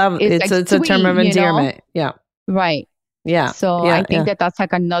you love. It's a term of endearment. Yeah. Right. Yeah. So I think that's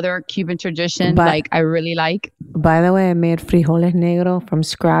like another Cuban tradition. I really like. By the way, I made frijoles negros from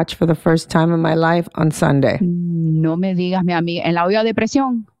scratch for the first time in my life on Sunday. No me digas, mi amiga. ¿En la olla de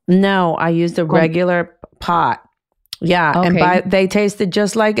presión? No, I used a regular pot. Yeah, okay. And they tasted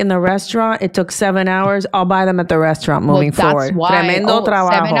just like in the restaurant. It took 7 hours. I'll buy them at the restaurant moving forward. That's why. Tremendo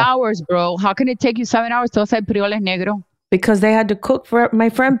trabajo. 7 hours, bro. How can it take you 7 hours to hacer frijoles negros? Because they had to cook for my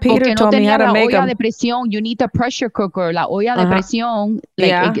friend Peter told me how to make them. La olla de presión. You need the pressure cooker. La olla de presión,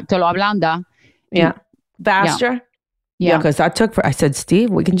 te lo ablanda. Yeah. Faster? Yeah, because I said,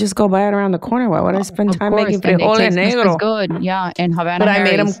 Steve, we can just go buy it around the corner. Why would I spend time making frijoles negros? Good, yeah, and Havana. But I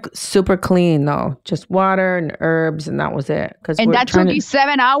made them super clean, though. Just water and herbs, and that was it. And that took you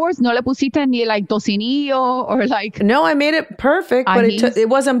 7 hours? No le pusiste ni like tocinillo or like... No, I made it perfect, but it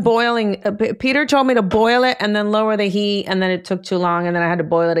wasn't boiling. Peter told me to boil it and then lower the heat, and then it took too long, and then I had to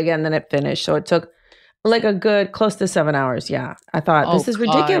boil it again, then it finished. So it took like a good close to 7 hours. Yeah. I thought this is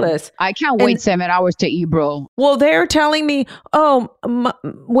ridiculous. I can't wait 7 hours to eat, bro. Well, they're telling me,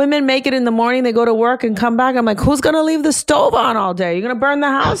 women make it in the morning. They go to work and come back. I'm like, who's going to leave the stove on all day? You're going to burn the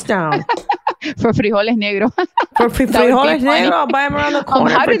house down. For frijoles negro. For frijoles negro, I'll buy them around the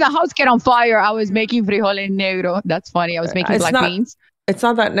corner. How did the house get on fire? I was making frijoles negro. That's funny. I was making black beans. It's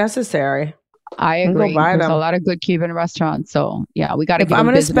not that necessary. I agree. There's a lot of good Cuban restaurants. So yeah, we got to. If I'm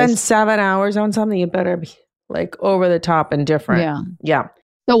going to spend 7 hours on something, you better be like over the top and different. Yeah. Yeah.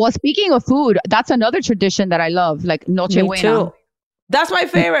 So, well, speaking of food, that's another tradition that I love, like Noche Buena. Me too. That's my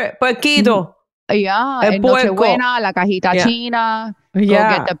favorite. Puerquito. Yeah. And Noche Buena, la cajita china. Go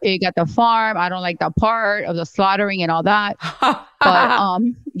get the pig at the farm. I don't like that part of the slaughtering and all that. But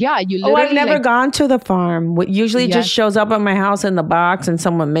yeah, you literally. I've never gone to the farm. Usually it just shows up at my house in the box and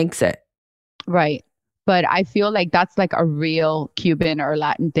someone makes it. Right. But I feel like that's like a real Cuban or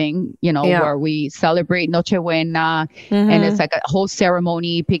Latin thing, you know, where we celebrate Noche Buena and it's like a whole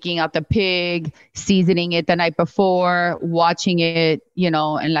ceremony, picking out the pig, seasoning it the night before, watching it, you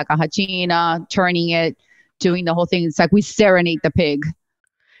know, in la caja china, turning it, doing the whole thing. It's like we serenade the pig.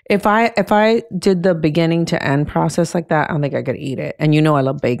 If I did the beginning to end process like that, I don't think I could eat it. And you know I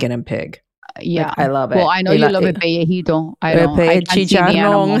love bacon and pig. Yeah. Like, I love it. Well, I know you love it pellejito. I don't. I can't see the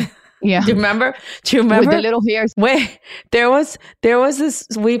animal. Yeah. Do you remember? With the little hairs. Wait, there was this,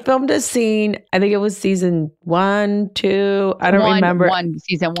 we filmed a scene, I think it was season 1, 2, I don't remember.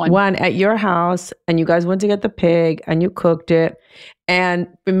 Season 1. 1 at your house, and you guys went to get the pig and you cooked it. And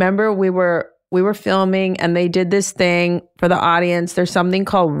remember we were filming and they did this thing for the audience. There's something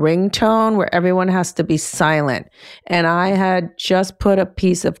called ringtone where everyone has to be silent. And I had just put a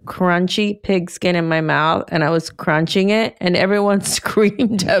piece of crunchy pig skin in my mouth and I was crunching it and everyone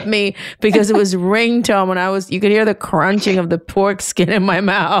screamed at me because it was ringtone and you could hear the crunching of the pork skin in my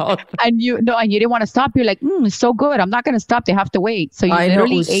mouth. And you didn't want to stop. You're like, it's so good. I'm not going to stop. They have to wait. So you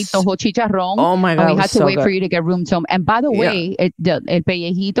literally ate the whole chicharrón. Oh my God. And we had to wait for you to get room tone. And by the way, el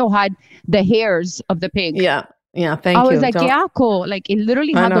pellejito had the hairs of the pig. Yeah. Yeah, thank you. I was like, yeah, cool. Like it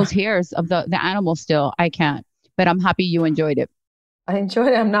literally had those hairs of the animal still. I can't. But I'm happy you enjoyed it. I enjoyed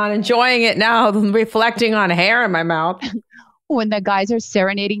it. I'm not enjoying it now. I'm reflecting on hair in my mouth. When the guys are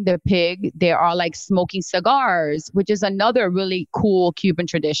serenading the pig, they are like smoking cigars, which is another really cool Cuban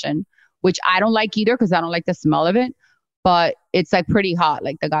tradition, which I don't like either because I don't like the smell of it. But it's like pretty hot.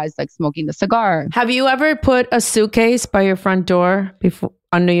 Like the guys like smoking the cigar. Have you ever put a suitcase by your front door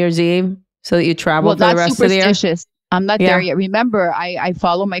on New Year's Eve? So that you travel for the rest of the year? I'm not there yet. Remember, I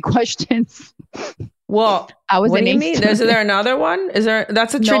follow my questions. Well, what do you mean? Is there another one?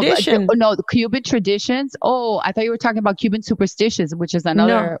 That's a tradition? No, the Cuban traditions. Oh, I thought you were talking about Cuban superstitions, which is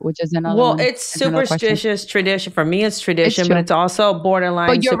another. Well, it's superstitious tradition. For me, it's tradition, but it's also borderline.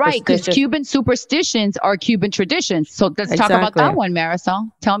 But you're right, because Cuban superstitions are Cuban traditions. So let's talk about that one,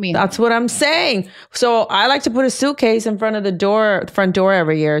 Marisol. Tell me. That's what I'm saying. So I like to put a suitcase in front of the front door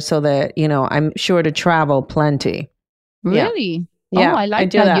every year, so that I'm sure to travel plenty. Really? Yeah, I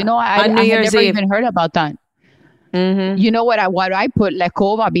like that. You know, I had never even heard about that. Mm-hmm. You know what I put? La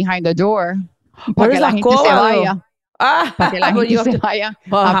escoba behind the door. What is la escoba? Para que la gente se vaya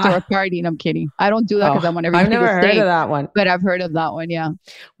after a party. No, I'm kidding. I don't do that because I want everybody to stay. I've never heard of that one. But I've heard of that one, yeah.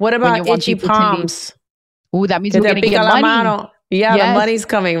 What about itchy palms? Ooh, that means we're going to get money. Mano. Yeah, the money's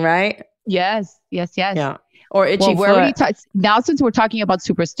coming, right? Yes. Yeah. Or itchy foot. Now, since we're talking about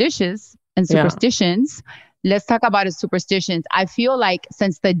superstitions, let's talk about his superstitions. I feel like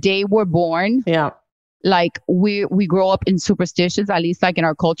since the day we're born, like we grow up in superstitions, at least like in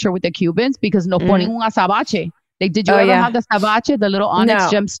our culture with the Cubans, because nos ponen un azabache. Like, did you ever have the azabache, the little onyx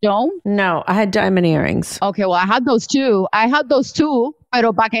gemstone? No, I had diamond earrings. Okay, well, I had those too.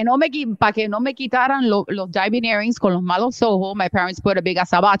 Pero para que no me quitaran los diamond earrings con los malos ojos, my parents put a big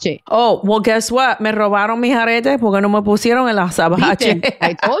azabache. Oh, well, guess what? Me robaron mis aretes porque no me pusieron el azabache.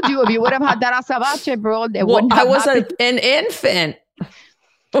 I told you, if you would have had that azabache, bro, it wouldn't have happened. An infant.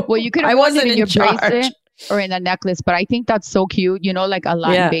 Well, you could have worn it in your bracelet or in a necklace, but I think that's so cute. You know, like a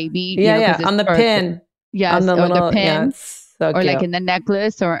Latin baby. Yeah, on the pin. Yes, on the pin. So or like in the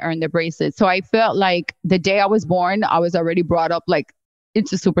necklace or in the bracelet. So I felt like the day I was born, I was already brought up like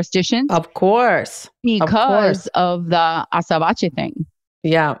into superstitions. Of course. Because of the azabache thing.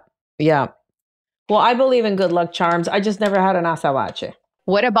 Yeah. Well, I believe in good luck charms. I just never had an azabache.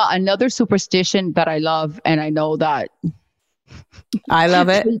 What about another superstition that I love, and I know that I love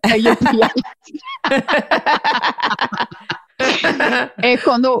it? Es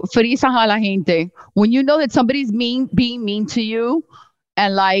cuando frisas a la gente. When you know that somebody's being mean to you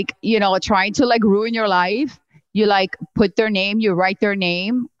and like, trying to like ruin your life, you like put their name, you write their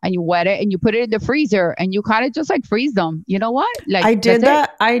name, and you wet it, and you put it in the freezer, and you kind of just like freeze them. You know what? Like I did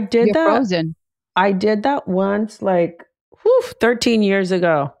that. I did You're that. Frozen. I did that once, like 13 years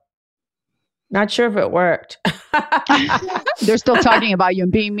ago. Not sure if it worked. They're still talking about you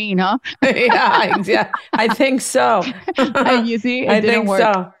and being mean, huh? Yeah, I think so. You see, I think work.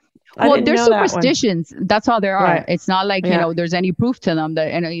 so. Well, there's superstitions. That's all there are. Right. It's not like, you know, there's any proof to them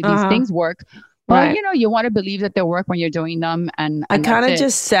that any of these things work. But, you know, you want to believe that they work when you're doing them. And I kind of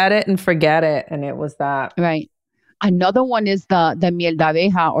just set it and forget it. And it was that. Right. Another one is the miel de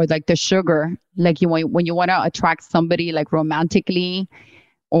abeja, or like the sugar. Like when you want to attract somebody like romantically,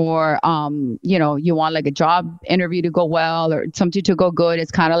 or, you know, you want like a job interview to go well or something to go good.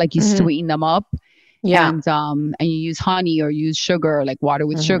 It's kind of like you sweeten them up. Yeah. And you use honey or use sugar, like water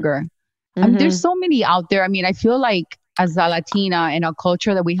with sugar. There's so many out there. I mean, I feel like as a Latina in our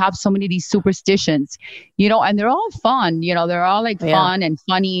culture that we have so many of these superstitions, you know, and they're all fun, you know, they're all like fun and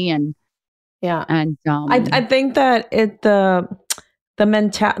funny and and I think that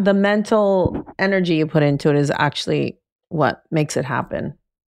the mental energy you put into it is actually what makes it happen,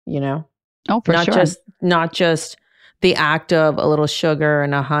 you know? Oh, for sure. Not just the act of a little sugar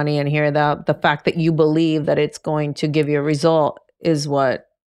and a honey and here, the fact that you believe that it's going to give you a result is what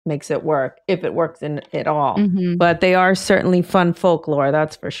makes it work, if it works in it all. But they are certainly fun folklore,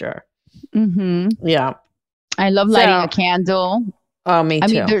 that's for sure. Yeah. I love lighting a candle. Oh, me too. I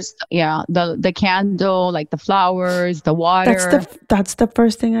mean, there's the candle, like the flowers, the water. That's the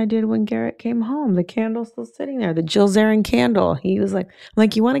first thing I did when Garrett came home. The candle's still sitting there, the Jill Zarin candle. He was like,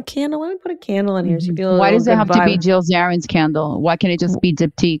 you want a candle? Let me put a candle in here so you feel. Why does it have to be Jill Zarin's candle? Why can't it just be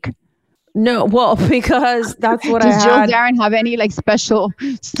Diptyque? No, well, because that's what Does Jill Zarin have any like special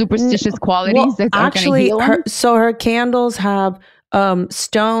superstitious qualities that are actually gonna heal them? her candles have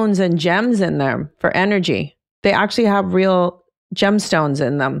stones and gems in them for energy. They actually have real gemstones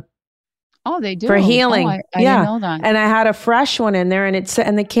in them. Oh, they do for healing. I didn't know that. And I had a fresh one in there, and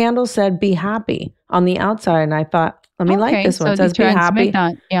and the candle said "Be happy" on the outside. And I thought, let me light this one. So It says "Be happy."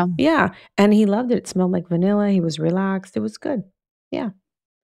 that. Yeah, and he loved it. It smelled like vanilla. He was relaxed. It was good. Yeah,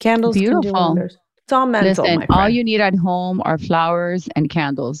 candles can do wonders. It's all mental. Listen, my friend. all you need at home are flowers and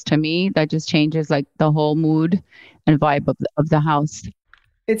candles. To me, that just changes like the whole mood and vibe of the house.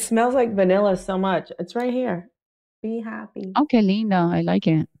 It smells like vanilla so much. It's right here. Be happy. Okay, Linda, I like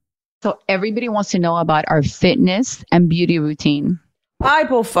it. So everybody wants to know about our fitness and beauty routine. Ay,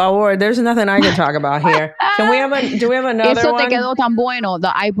 por favor. There's nothing I can talk about here. Do we have another Eso one? te quedó tan bueno.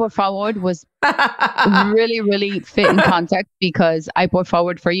 The ay, por favor was really, really fit in context because ay, por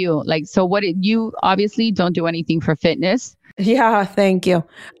favor for you. Like, so you obviously don't do anything for fitness. Yeah, thank you.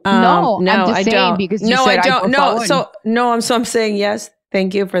 No, I'm just I saying don't. because you no, said I don't. ay, por favor. I'm saying yes.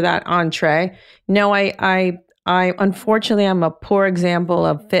 Thank you for that entree. No, I unfortunately I'm a poor example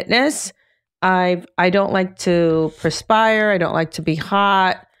of fitness. I don't like to perspire. I don't like to be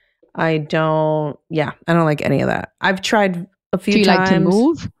hot. I don't like any of that. I've tried a few times. Do you like to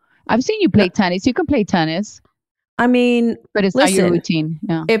move? I've seen you play tennis. You can play tennis. I mean, but it's not your routine.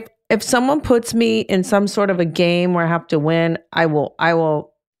 Yeah. If someone puts me in some sort of a game where I have to win, I will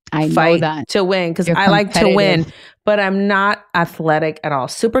fight to win because I like to win, but I'm not athletic at all.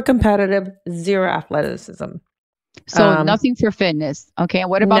 Super competitive, zero athleticism. So nothing for fitness. Okay.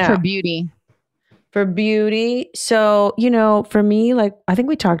 What about for beauty? For beauty. So, you know, for me, like, I think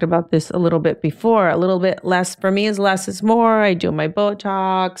we talked about this a little bit before, a little bit less. For me is less is more. I do my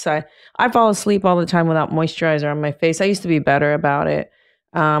Botox. I fall asleep all the time without moisturizer on my face. I used to be better about it.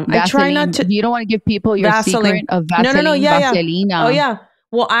 I try not to. You don't want to give people your secret of Vaseline. No. Yeah. Vaselina. Oh, yeah.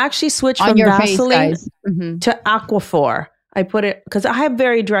 Well, I actually switched from Vaseline to Aquaphor. I put it because I have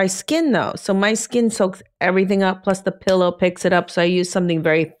very dry skin though. So my skin soaks everything up. Plus the pillow picks it up. So I use something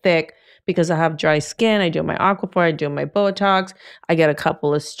very thick because I have dry skin. I do my Aquaphor. I do my Botox. I get a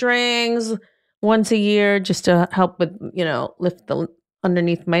couple of strings once a year just to help with, you know, lift the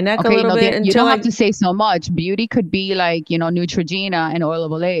underneath my neck a little bit. You don't have to say so much. Beauty could be like, you know, Neutrogena and oil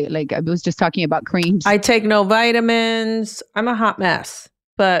of Olay. Like I was just talking about creams. I take no vitamins. I'm a hot mess.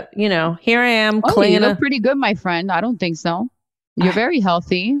 But, you know, here I am. You look pretty good, my friend. I don't think so. You're very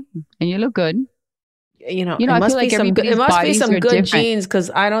healthy and you look good. You know, I feel like it must be some good genes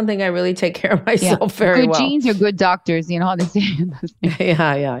because I don't think I really take care of myself very well. Good genes are good doctors. You know how they say.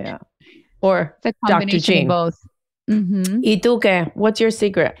 Yeah. Or Dr. Jean. Both. ¿Y tú qué? What's your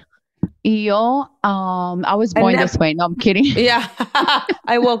secret? Yo, I was born this way. No, I'm kidding. Yeah.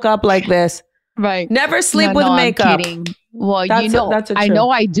 I woke up like this. Right. Never sleep with makeup. I'm kidding. Well, I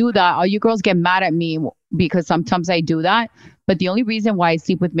know I do that. All you girls get mad at me because sometimes I do that. But the only reason why I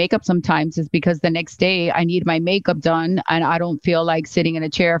sleep with makeup sometimes is because the next day I need my makeup done and I don't feel like sitting in a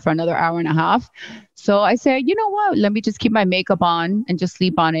chair for another hour and a half. So I say, you know what? Let me just keep my makeup on and just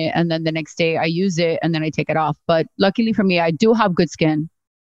sleep on it. And then the next day I use it and then I take it off. But luckily for me, I do have good skin.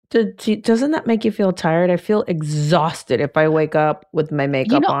 Doesn't that make you feel tired? I feel exhausted if I wake up with my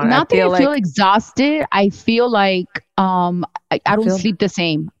makeup on. Not that I feel exhausted. I feel like I don't sleep the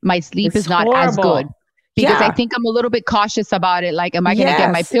same. My sleep is not as good because I think I'm a little bit cautious about it. Like, am I going to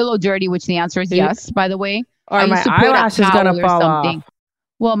get my pillow dirty? Which the answer is yes, by the way. Or my eyelash is going to fall off.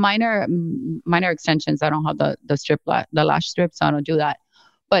 Well, minor extensions. I don't have the lash strip, so I don't do that.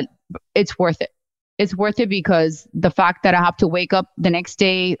 But it's worth it. It's worth it because the fact that I have to wake up the next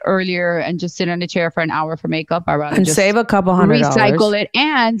day earlier and just sit in a chair for an hour for makeup, I rather just save a couple $100, recycle it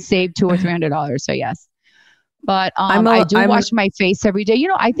and save $200 or $300. So yes, but I do wash my face every day.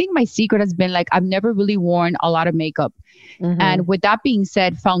 I think my secret has been like I've never really worn a lot of makeup, and with that being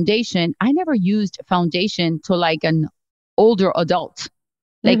said, foundation. I never used foundation to like an older adult,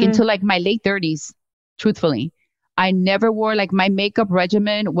 like until like my late 30s. Truthfully. I never wore like my makeup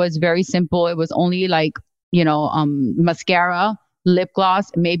regimen was very simple. It was only like, mascara, lip gloss,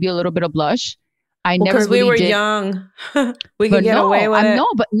 maybe a little bit of blush. Because we were young. We could get away with it. No,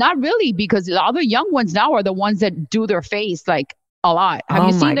 but not really because the other young ones now are the ones that do their face like a lot. Have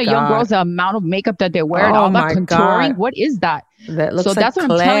you seen the young girls, the amount of makeup that they wear and all that contouring? What is that? That looks so like that's what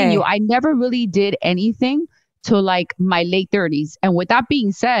clay. I'm telling you. I never really did anything to like my late 30s. And with that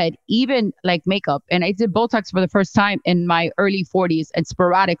being said, even like makeup, and I did Botox for the first time in my early 40s and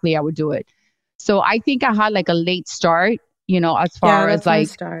sporadically I would do it. So I think I had like a late start, as far as like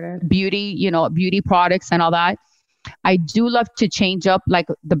beauty products and all that. I do love to change up like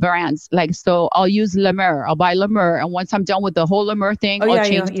the brands. Like, so I'll use La Mer. I'll buy La Mer. And once I'm done with the whole La Mer thing, I'll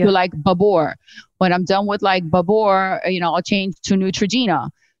change to like Babor. When I'm done with like Babor, I'll change to Neutrogena.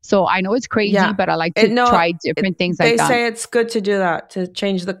 So I know it's crazy, but I like to try different things like that. They say it's good to do that, to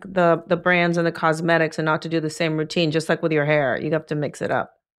change the brands and the cosmetics and not to do the same routine, just like with your hair. You have to mix it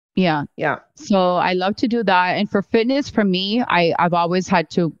up. Yeah. Yeah. So I love to do that. And for fitness, for me, I've always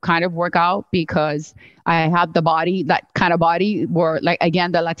had to kind of work out because I have the body, that kind of body where like,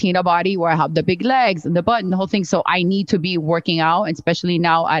 again, the Latina body where I have the big legs and the butt and the whole thing. So I need to be working out, and especially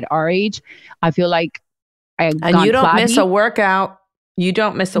now at our age, I feel like And you don't miss a workout. You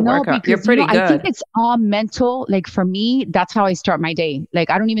don't miss a workout. You're pretty good. I think it's all mental. Like for me, that's how I start my day. Like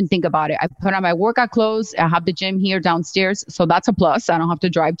I don't even think about it. I put on my workout clothes. I have the gym here downstairs. So that's a plus. I don't have to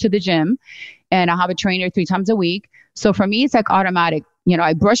drive to the gym, and I have a trainer 3 times a week. So for me, it's like automatic.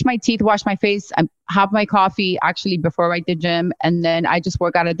 I brush my teeth, wash my face, I have my coffee actually before I hit the gym. And then I just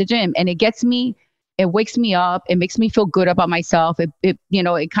work out at the gym, and it wakes me up. It makes me feel good about myself. It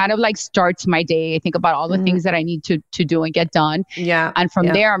kind of like starts my day. I think about all the things that I need to do and get done. Yeah. And from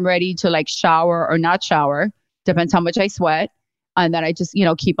there, I'm ready to like shower or not shower. Depends how much I sweat. And then I just,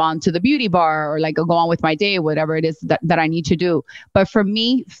 keep on to the beauty bar or like go on with my day, whatever it is that I need to do. But for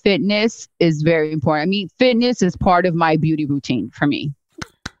me, fitness is very important. I mean, fitness is part of my beauty routine for me.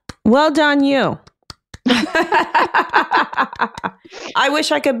 Well done, you. I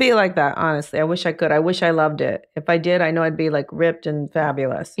wish I could be like that, honestly. I wish I could. I wish I loved it. If I did, I know I'd be like ripped and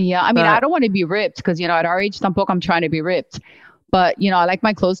fabulous. Yeah, I mean, I don't want to be ripped because, at our age, tampoco I'm trying to be ripped. But, I like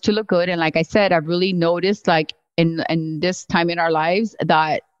my clothes to look good. And like I said, I've really noticed like in this time in our lives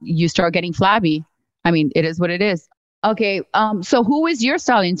that you start getting flabby. I mean, it is what it is. Okay, so who is your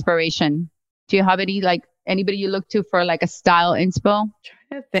style inspiration? Do you have anybody you look to for like a style inspo?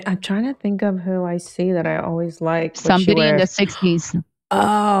 I'm trying to think of who I see that I always like. Somebody in the 60s.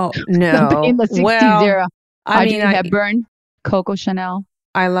 Oh, no. Somebody in the 60s era. Audrey Hepburn, Coco Chanel.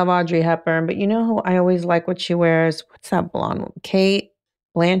 I love Audrey Hepburn, but you know who I always like what she wears? What's that blonde one? Kate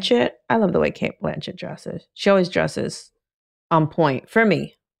Blanchett. I love the way Kate Blanchett dresses. She always dresses on point for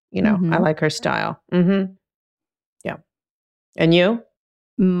me. I like her style. Yeah. And you?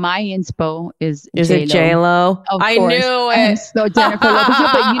 My inspo is it J-Lo? I knew it. And so Jennifer Lopez.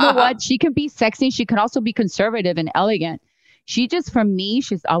 But you know what? She can be sexy. She can also be conservative and elegant. She just, for me,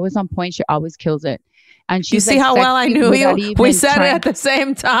 she's always on point. She always kills it. And she's you see how well I knew you? We said it at the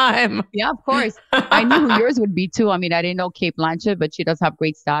same time. Yeah, of course. I knew who yours would be too. I mean, I didn't know Kate Blanchett, but she does have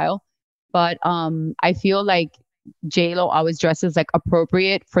great style. But I feel like J-Lo always dresses like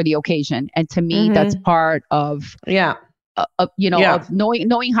appropriate for the occasion. And to me, that's part of... of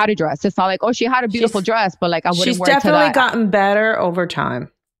knowing how to dress. It's not like, she had a beautiful dress, but like I wouldn't wear it to that. She's definitely gotten better over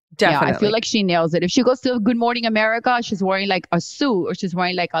time. Definitely. Yeah, I feel like she nails it. If she goes to Good Morning America, she's wearing like a suit or she's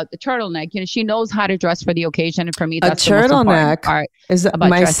wearing like a turtleneck. She knows how to dress for the occasion. And for me, that's a turtleneck part is about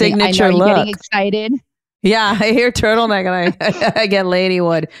my dressing. signature I know look. You're getting excited. Yeah, I hear turtleneck and I get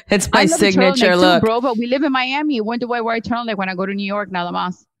ladywood. It's my signature look. Too, bro, but we live in Miami. When do I wear a turtleneck? When I go to New York, nada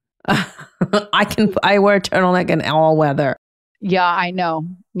más. I wear a turtleneck in all weather. Yeah, I know.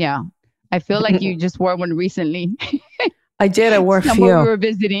 Yeah. I feel like you just wore one recently. I did. I wore a few. We were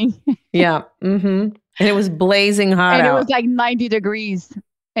visiting. Yeah. And it was blazing hot and out. It was like 90 degrees.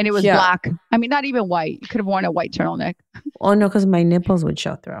 And it was black. I mean, not even white. You could have worn a white turtleneck. Oh, no, because my nipples would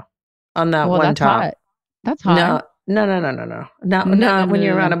show through on that one top. Hot. That's hot. No. Not when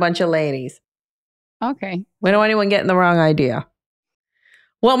you're around a bunch of ladies. Okay. We don't want anyone getting the wrong idea.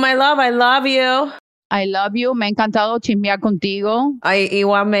 Well, my love, I love you. I love you. Me ha encantado chismear contigo. Ay,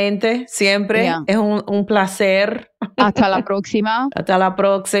 igualmente, siempre. Yeah. Es un placer. Hasta la próxima. Hasta la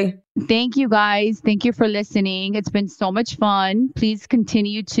próxima. Thank you, guys. Thank you for listening. It's been so much fun. Please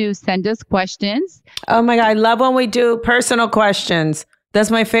continue to send us questions. Oh, my God. I love when we do personal questions.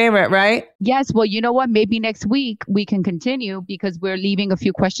 That's my favorite, right? Yes. Well, you know what? Maybe next week we can continue because we're leaving a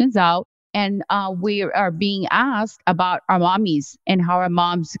few questions out. And we are being asked about our mommies and how our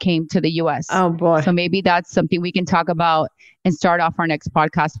moms came to the U.S. Oh, boy. So maybe that's something we can talk about and start off our next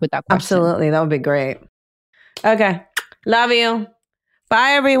podcast with that question. Absolutely. That would be great. Okay. Love you.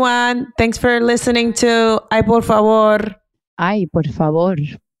 Bye, everyone. Thanks for listening to Ay, por favor. Ay, por favor.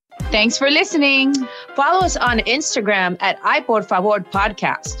 Thanks for listening. Follow us on Instagram at Ay, por favor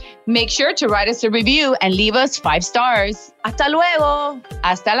podcast. Make sure to write us a review and leave us 5 stars. Hasta luego.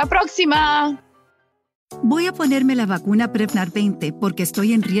 Hasta la próxima. Voy a ponerme la vacuna Prevnar 20 porque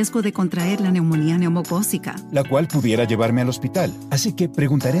estoy en riesgo de contraer la neumonía neumocócica, la cual pudiera llevarme al hospital. Así que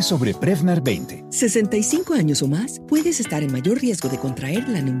preguntaré sobre Prevnar 20. 65 años o más, puedes estar en mayor riesgo de contraer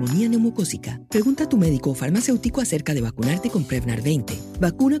la neumonía neumocócica. Pregunta a tu médico o farmacéutico acerca de vacunarte con Prevnar 20.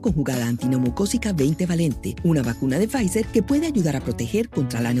 Vacuna conjugada antineumocócica 20 valente. Una vacuna de Pfizer que puede ayudar a proteger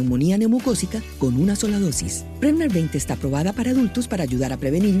contra la neumonía neumocócica con una sola dosis. Prevnar 20 está aprobada para adultos para ayudar a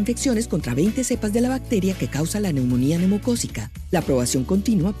prevenir infecciones contra 20 cepas de la bacteria que causa la neumonía neumocócica. La aprobación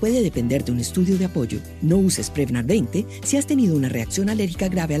continua puede depender de un estudio de apoyo. No uses Prevnar 20 si has tenido una reacción alérgica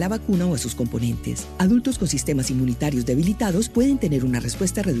grave a la vacuna o a sus componentes. Adultos con sistemas inmunitarios debilitados pueden tener una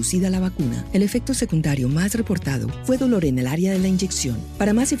respuesta reducida a la vacuna. El efecto secundario más reportado fue dolor en el área de la inyección.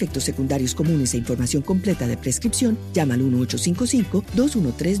 Para más efectos secundarios comunes e información completa de prescripción, llama al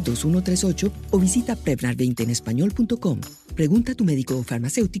 1-855-213-2138 o visita Prevnar20enespañol.com. Pregunta a tu médico o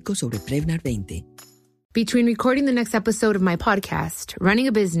farmacéutico sobre Prevnar 20. Between recording the next episode of my podcast, running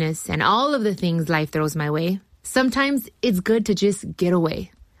a business, and all of the things life throws my way, sometimes it's good to just get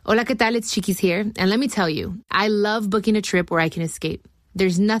away. Hola, ¿qué tal? It's Chiquis here. And let me tell you, I love booking a trip where I can escape.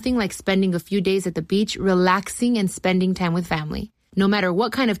 There's nothing like spending a few days at the beach, relaxing and spending time with family. No matter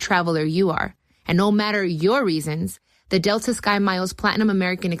what kind of traveler you are, and no matter your reasons, the Delta Sky Miles Platinum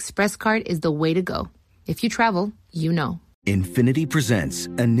American Express card is the way to go. If you travel, you know. Infiniti presents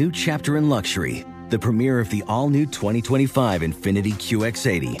a new chapter in luxury. The premiere of the all-new 2025 Infiniti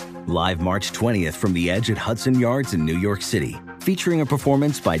QX80, live March 20th from the Edge at Hudson Yards in New York City, featuring a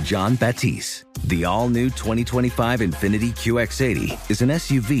performance by Jon Batiste. The all-new 2025 Infiniti QX80 is an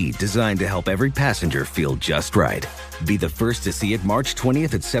SUV designed to help every passenger feel just right. Be the first to see it March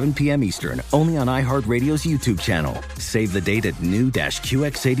 20th at 7 p.m. Eastern, only on iHeartRadio's YouTube channel. Save the date at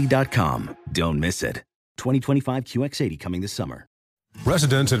new-QX80.com. Don't miss it. 2025 QX80 coming this summer.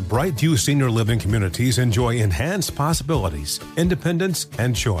 Residents at Brightview Senior Living Communities enjoy enhanced possibilities, independence,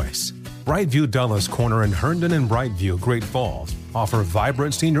 and choice. Brightview Dulles Corner in Herndon and Brightview, Great Falls, offer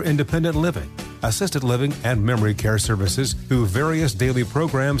vibrant senior independent living, assisted living, and memory care services through various daily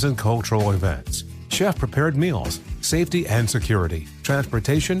programs and cultural events. Chef-prepared meals, safety and security,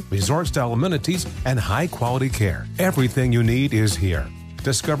 transportation, resort-style amenities, and high-quality care. Everything you need is here.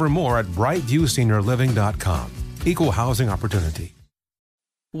 Discover more at brightviewseniorliving.com. Equal housing opportunity.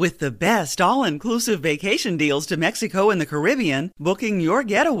 With the best all-inclusive vacation deals to Mexico and the Caribbean, booking your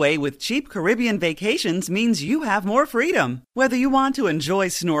getaway with Cheap Caribbean Vacations means you have more freedom. Whether you want to enjoy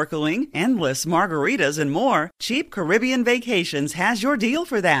snorkeling, endless margaritas, and more, Cheap Caribbean Vacations has your deal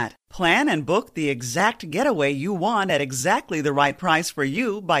for that. Plan and book the exact getaway you want at exactly the right price for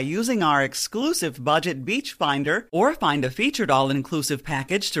you by using our exclusive budget beach finder, or find a featured all-inclusive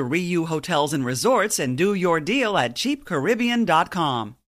package to Riu Hotels and Resorts and do your deal at cheapcaribbean.com.